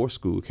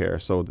before-school care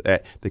so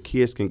that the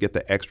kids can get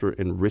the extra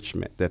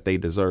enrichment that they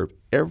deserve.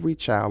 Every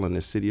child in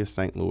the city of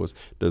St. Louis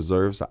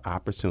deserves the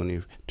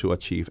opportunity to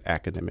achieve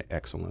academic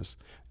excellence.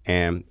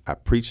 And I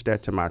preach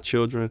that to my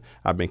children.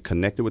 I've been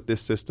connected with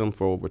this system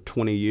for over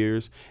 20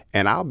 years,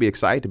 and I'll be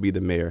excited to be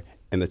the mayor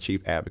and the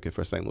chief advocate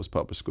for St. Louis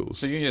Public Schools.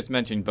 So you just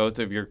mentioned both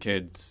of your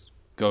kids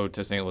go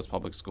to St. Louis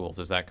Public Schools.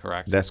 Is that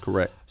correct? That's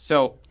correct.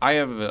 So I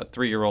have a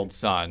 3-year-old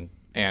son,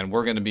 and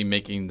we're going to be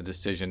making the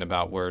decision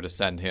about where to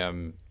send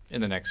him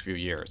in the next few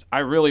years. I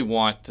really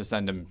want to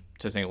send him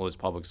to St. Louis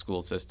Public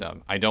School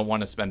system. I don't want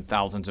to spend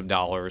thousands of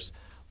dollars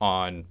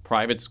on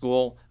private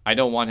school. I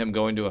don't want him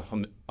going to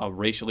a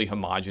racially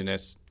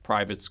homogenous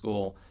private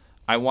school.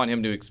 I want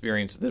him to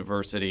experience the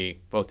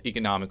diversity, both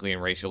economically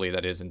and racially,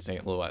 that is in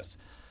St. Louis.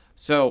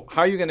 So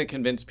how are you going to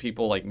convince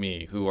people like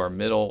me, who are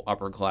middle,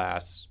 upper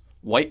class,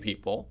 white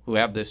people who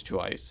have this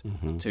choice,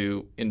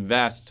 to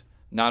invest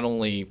not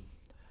only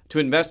to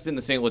invest in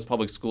the St. Louis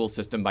public school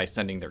system by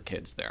sending their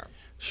kids there?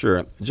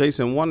 Sure.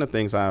 Jason, one of the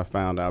things I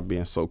found out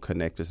being so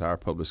connected to our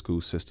public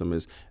school system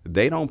is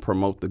they don't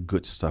promote the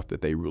good stuff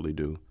that they really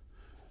do.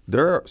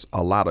 There's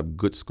a lot of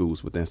good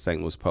schools within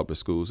St. Louis public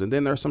schools, and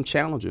then there are some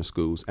challenging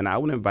schools. And I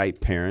would invite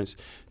parents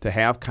to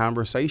have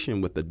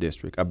conversation with the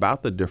district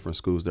about the different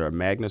schools. There are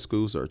magnet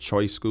schools, there are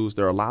choice schools,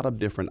 there are a lot of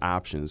different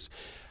options.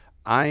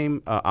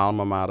 I'm an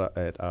alma mater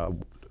at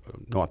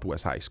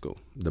Northwest High School,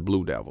 the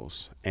Blue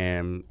Devils,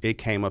 and it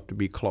came up to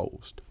be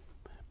closed.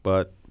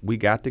 But we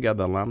got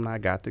together, alumni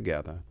got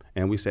together,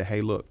 and we said,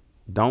 hey, look,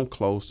 don't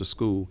close the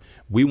school.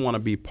 We want to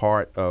be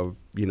part of,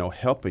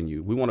 helping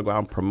you. We want to go out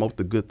and promote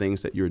the good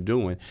things that you're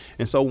doing.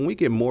 And so when we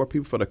get more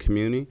people for the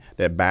community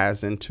that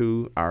buys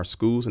into our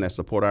schools and that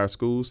support our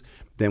schools,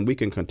 then we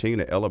can continue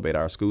to elevate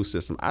our school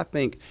system. I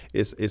think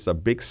it's a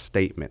big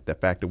statement, the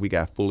fact that we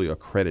got fully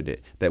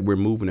accredited, that we're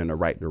moving in the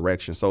right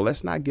direction. So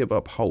let's not give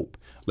up hope.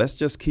 Let's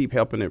just keep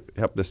help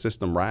the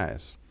system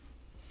rise.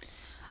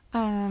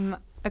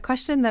 A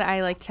question that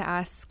I like to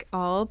ask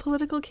all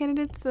political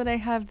candidates that I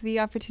have the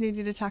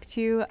opportunity to talk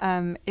to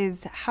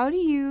is, how do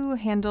you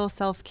handle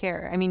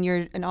self-care? I mean,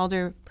 you're an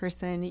alder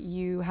person,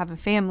 you have a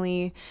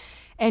family,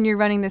 and you're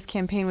running this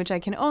campaign, which I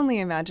can only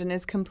imagine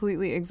is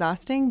completely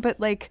exhausting. But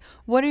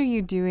what are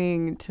you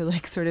doing to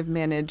sort of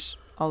manage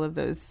all of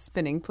those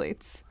spinning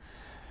plates?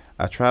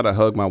 I try to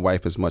hug my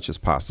wife as much as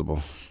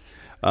possible.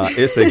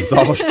 It's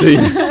exhausting.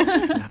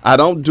 I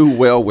don't do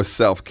well with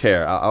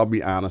self-care. I'll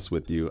be honest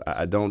with you.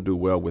 I don't do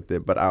well with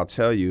it. But I'll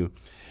tell you,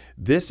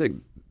 this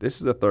is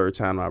the third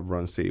time I've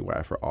run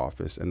citywide for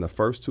office. And the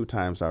first 2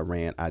 times I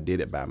ran, I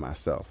did it by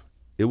myself.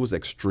 It was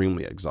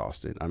extremely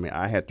exhausting. I mean,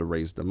 I had to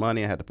raise the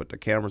money. I had to put the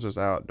canvassers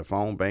out, the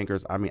phone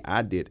bankers. I mean,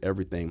 I did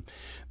everything.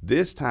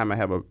 This time I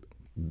have a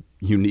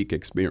unique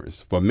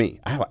experience for me.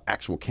 I have an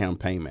actual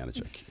campaign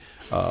manager,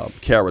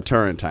 Kara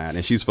Turrentine,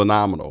 and she's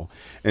phenomenal.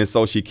 And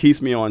so she keeps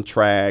me on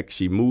track.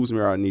 She moves me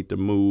where I need to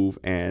move.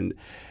 And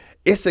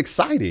it's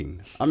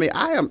exciting. I mean,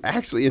 I am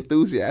actually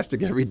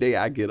enthusiastic every day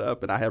I get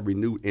up, and I have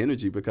renewed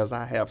energy because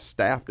I have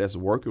staff that's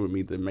working with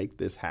me to make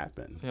this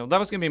happen. That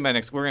was going to be my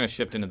next. We're going to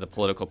shift into the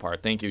political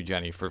part. Thank you,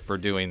 Jenny, for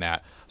doing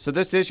that. So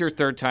this is your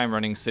third time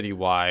running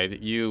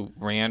citywide. You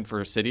ran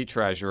for city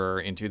treasurer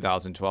in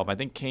 2012. I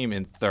think came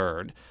in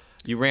third.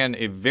 You ran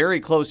a very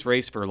close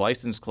race for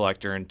license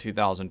collector in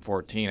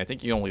 2014. I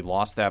think you only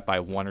lost that by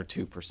 1 or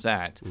 2%.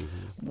 Mm-hmm.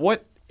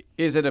 What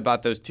is it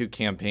about those two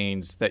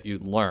campaigns that you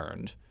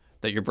learned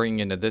that you're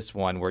bringing into this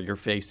one, where you're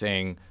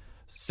facing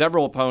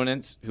several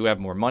opponents who have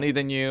more money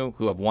than you,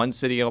 who have one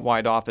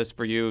citywide office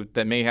for you,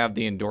 that may have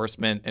the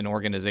endorsement and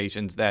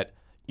organizations that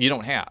you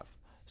don't have?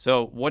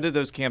 So what did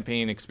those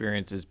campaign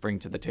experiences bring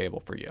to the table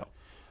for you?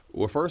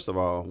 Well, first of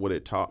all, what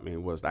it taught me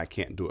was I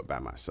can't do it by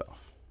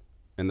myself.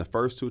 And the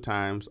first 2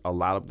 times, a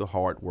lot of the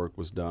hard work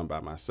was done by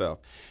myself.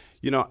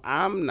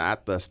 I'm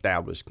not the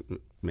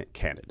establishment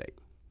candidate.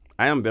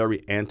 I am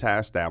very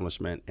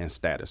anti-establishment and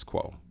status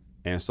quo.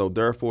 And so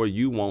therefore,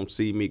 you won't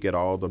see me get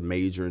all the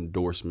major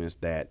endorsements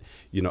that,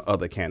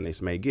 other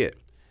candidates may get.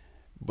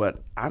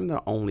 But I'm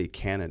the only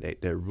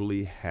candidate that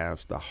really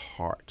has the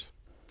heart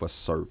for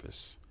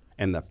service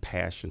and the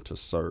passion to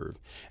serve.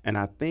 And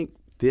I think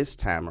this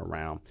time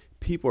around,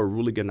 people are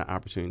really getting the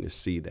opportunity to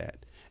see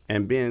that.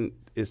 And being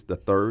it's the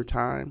third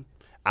time,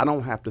 I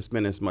don't have to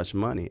spend as much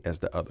money as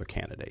the other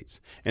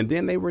candidates. And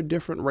then they were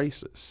different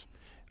races.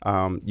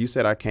 You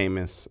said I came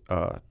in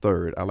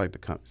third. I like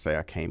to say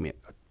I came in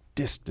a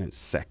distant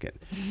second.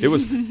 It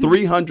was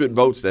 300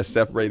 votes that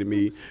separated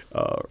me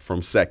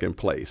from second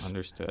place.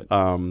 Understood.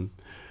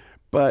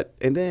 But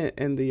then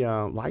in the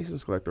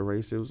license collector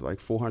race, it was like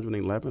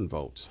 411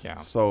 votes.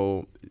 Yeah.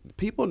 So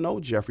people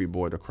know Jeffrey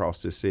Boyd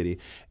across the city,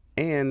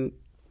 and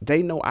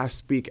they know I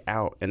speak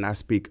out and I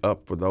speak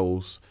up for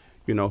those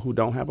who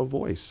don't have a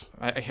voice.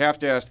 I have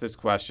to ask this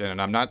question,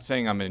 and I'm not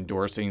saying I'm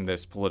endorsing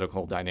this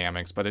political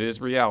dynamics, but it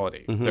is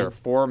reality. Mm-hmm. There are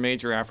 4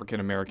 major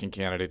African-American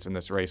candidates in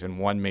this race and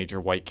 1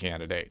 major white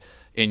candidate.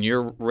 In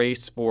your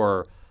race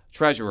for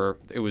treasurer,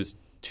 it was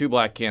 2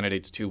 black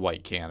candidates, 2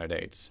 white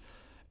candidates,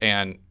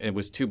 and it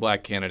was 2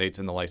 black candidates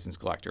in the license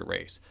collector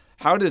race.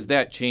 How does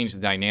that change the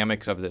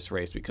dynamics of this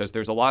race? Because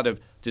there's a lot of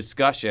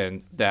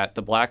discussion that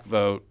the black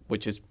vote,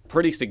 which is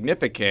pretty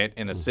significant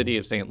in a city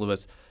of St.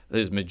 Louis that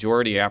is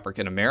majority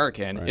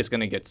African-American, right, is going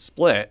to get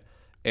split.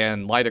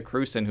 And Lyda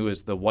Krewson, who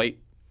is the white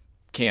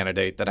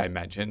candidate that I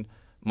mentioned,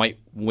 might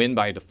win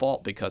by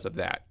default because of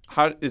that.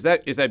 How is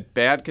that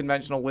bad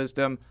conventional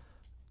wisdom,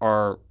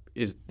 or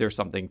is there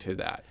something to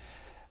that?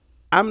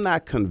 I'm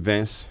not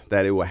convinced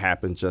that it will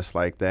happen just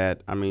like that.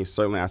 I mean,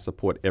 certainly I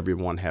support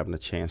everyone having a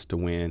chance to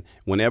win.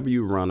 Whenever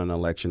you run an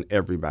election,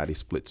 everybody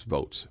splits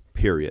votes,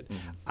 period.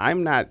 Mm-hmm.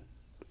 I'm not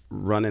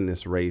running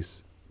this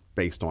race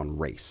based on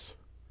race.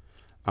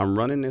 I'm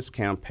running this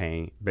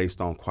campaign based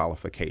on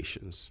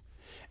qualifications.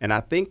 And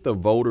I think the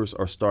voters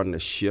are starting to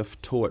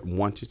shift toward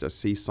wanting to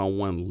see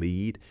someone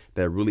lead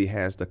that really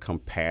has the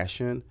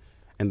compassion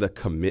and the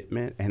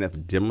commitment and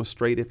have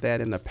demonstrated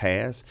that in the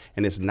past.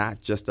 And it's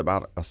not just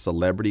about a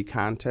celebrity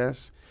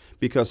contest,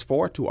 because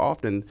far too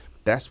often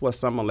That's what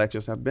some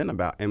elections have been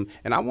about. And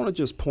I want to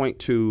just point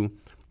to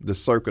the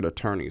circuit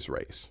attorney's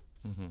race,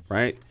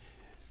 right?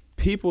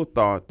 People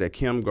thought that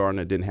Kim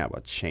Gardner didn't have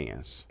a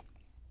chance.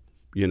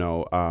 You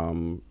know,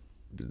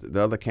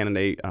 the other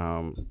candidate,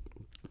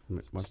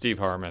 Steve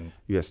Harmon.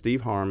 You had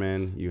Steve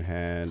Harmon. You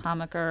had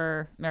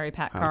Homaker, Mary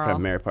Pat Carl.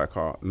 Mary Pat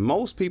Carl.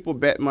 Most people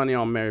bet money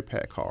on Mary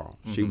Pat Carl.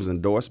 She was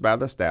endorsed by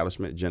the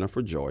establishment,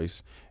 Jennifer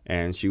Joyce,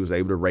 and she was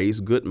able to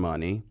raise good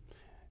money.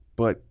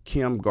 But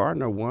Kim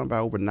Gardner won by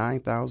over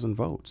 9,000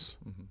 votes.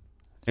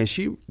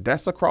 And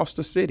that's across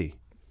the city.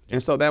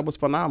 And so that was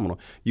phenomenal.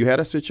 You had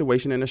a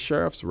situation in the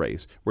sheriff's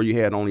race where you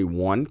had only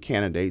one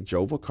candidate,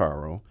 Joe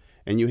Vaccaro,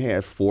 and you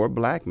had 4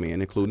 black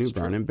men, including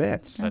Vernon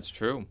Betts. That's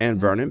true.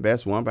 And Vernon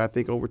Betts won by, I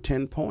think, over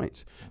 10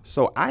 points.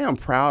 So I am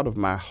proud of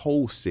my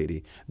whole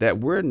city that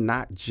we're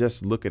not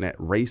just looking at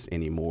race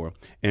anymore,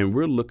 and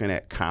we're looking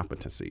at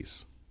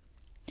competencies.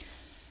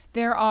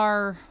 There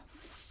are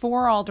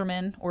 4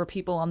 aldermen or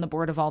people on the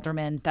board of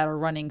aldermen that are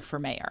running for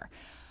mayor.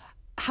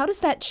 How does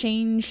that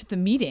change the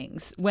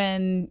meetings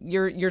when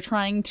you're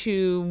trying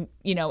to,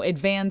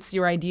 advance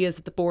your ideas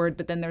at the board,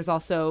 but then there's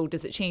also,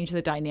 does it change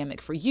the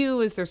dynamic for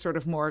you? Is there sort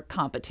of more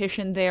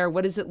competition there?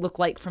 What does it look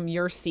like from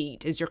your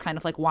seat as you're kind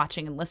of like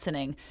watching and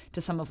listening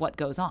to some of what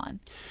goes on?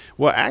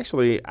 Well,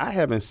 actually, I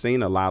haven't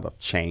seen a lot of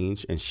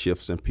change and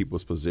shifts in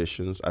people's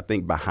positions. I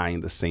think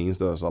behind the scenes,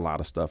 there's a lot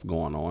of stuff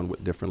going on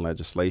with different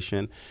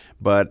legislation,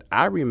 but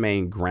I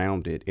remain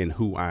grounded in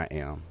who I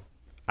am.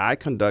 I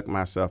conduct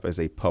myself as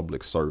a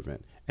public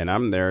servant, and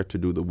I'm there to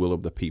do the will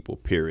of the people,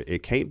 period.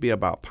 It can't be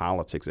about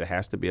politics. It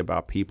has to be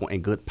about people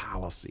and good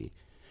policy.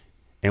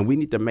 And we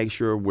need to make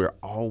sure we're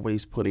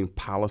always putting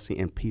policy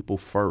and people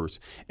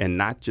first and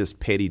not just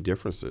petty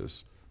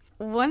differences.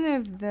 One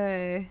of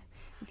the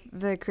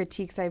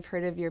critiques I've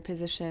heard of your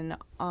position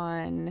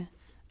on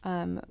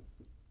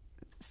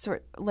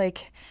sort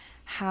like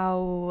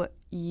how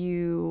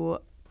you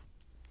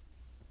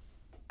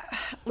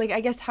I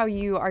guess how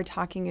you are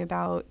talking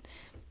about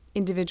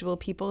individual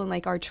people and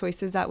like our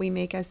choices that we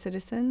make as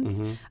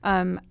citizens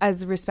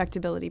as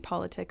respectability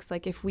politics.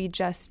 Like if we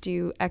just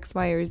do X,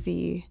 Y, or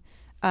Z,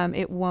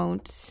 it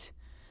won't.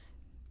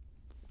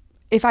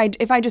 If I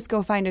just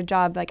go find a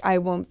job, like I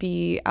won't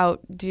be out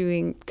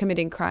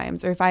committing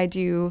crimes. Or if I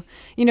do,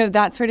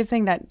 that sort of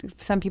thing that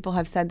some people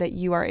have said that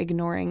you are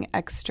ignoring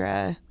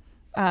extra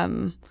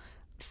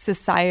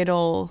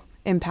societal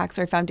impacts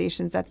or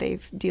foundations that they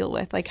deal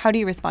with. Like, how do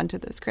you respond to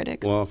those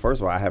critics? Well,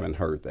 first of all, I haven't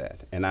heard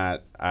that. And I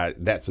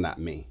that's not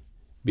me,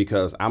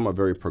 because I'm a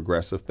very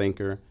progressive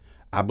thinker.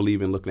 I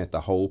believe in looking at the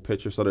whole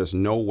picture. So there's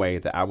no way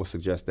that I would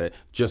suggest that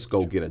just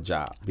go get a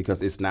job,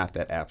 because it's not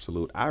that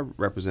absolute. I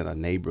represent a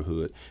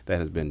neighborhood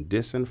that has been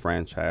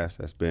disenfranchised,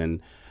 has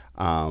been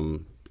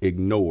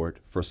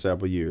ignored for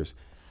several years.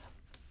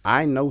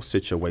 I know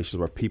situations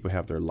where people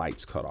have their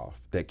lights cut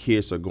off, that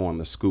kids are going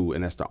to school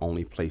and that's the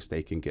only place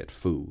they can get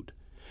food.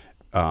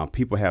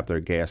 People have their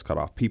gas cut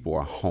off. People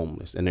are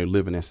homeless and they're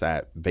living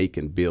inside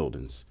vacant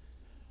buildings.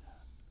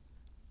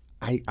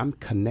 I'm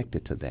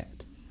connected to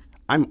that.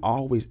 I'm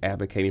always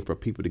advocating for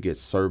people to get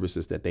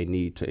services that they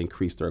need to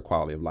increase their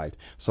quality of life.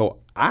 So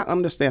I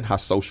understand how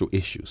social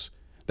issues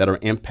that are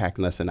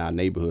impacting us in our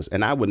neighborhoods,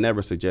 and I would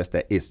never suggest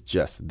that it's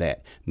just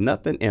that.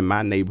 Nothing in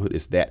my neighborhood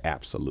is that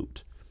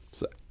absolute.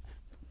 So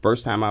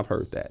first time I've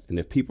heard that. And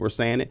if people are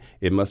saying it,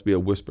 it must be a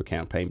whisper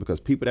campaign, because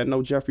people that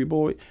know Jeffrey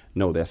Boyd,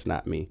 no, that's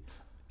not me.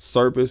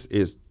 Service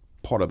is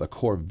part of the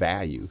core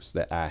values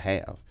that I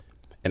have.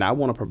 And I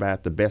want to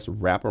provide the best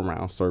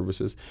wraparound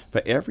services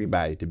for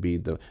everybody to be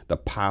the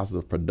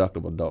positive,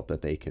 productive adult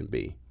that they can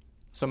be.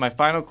 So my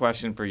final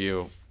question for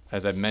you,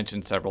 as I've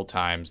mentioned several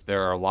times,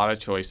 there are a lot of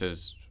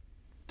choices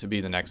to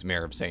be the next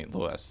mayor of St.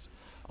 Louis.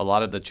 A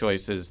lot of the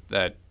choices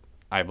that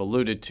I've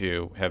alluded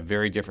to have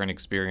very different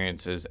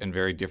experiences and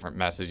very different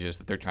messages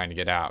that they're trying to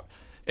get out.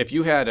 If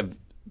you had a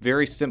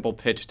very simple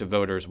pitch to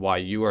voters why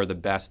you are the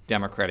best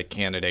Democratic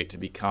candidate to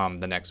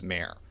become the next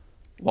mayor,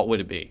 what would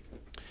it be?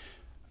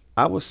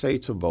 I would say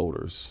to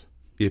voters,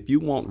 if you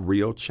want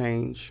real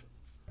change,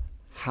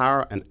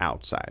 hire an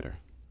outsider.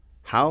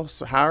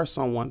 Hire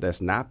someone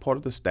that's not part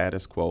of the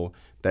status quo,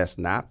 that's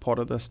not part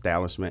of the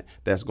establishment,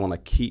 that's going to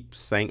keep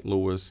St.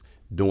 Louis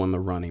doing the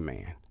running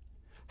man.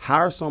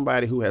 Hire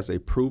somebody who has a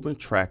proven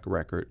track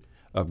record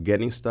of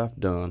getting stuff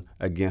done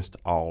against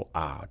all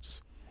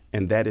odds,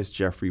 and that is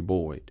Jeffrey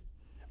Boyd.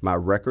 My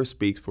record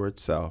speaks for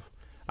itself.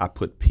 I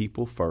put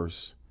people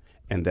first,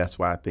 and that's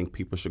why I think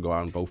people should go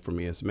out and vote for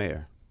me as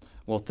mayor.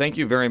 Well, thank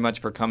you very much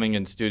for coming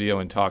in studio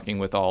and talking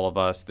with all of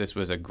us. This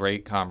was a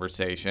great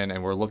conversation,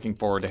 and we're looking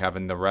forward to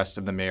having the rest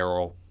of the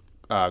mayoral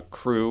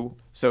crew,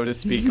 so to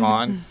speak,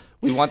 on.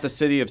 We want the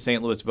city of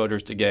St. Louis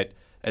voters to get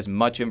as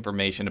much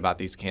information about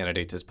these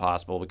candidates as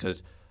possible,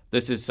 because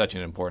this is such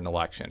an important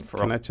election.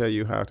 Can I tell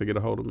you how to get a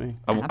hold of me?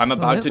 I'm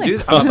about to do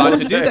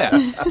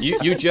that.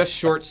 You just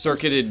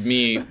short-circuited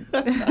me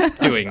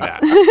doing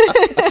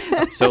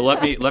that. So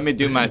let me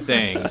do my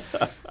thing.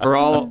 For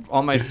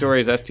all my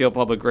stories,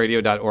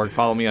 stlpublicradio.org.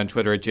 Follow me on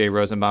Twitter at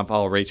 @JRosenbaum.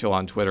 Follow Rachel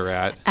on Twitter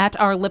at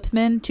R.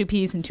 Lipman, 2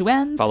 P's and 2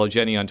 N's. Follow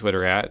Jenny on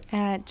Twitter at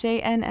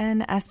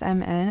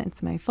JNNSMN.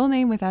 It's my full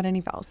name without any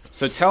vowels.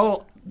 So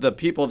tell the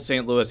people of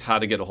St. Louis how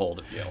to get a hold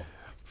of you.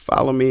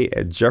 Follow me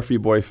at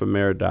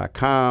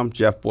jeffreyboyformayor.com,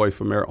 Jeff Boy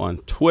for Mayor on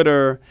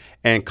Twitter,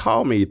 and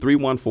call me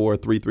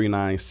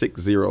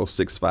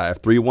 314-339-6065,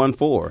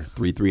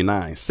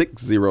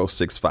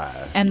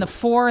 314-339-6065. And the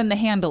 4 in the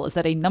handle, is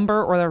that a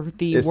number or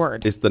the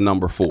word? It's the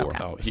number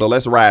 4. Okay. So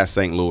let's rise,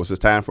 St. Louis. It's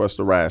time for us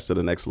to rise to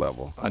the next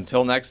level.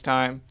 Until next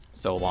time,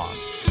 so long.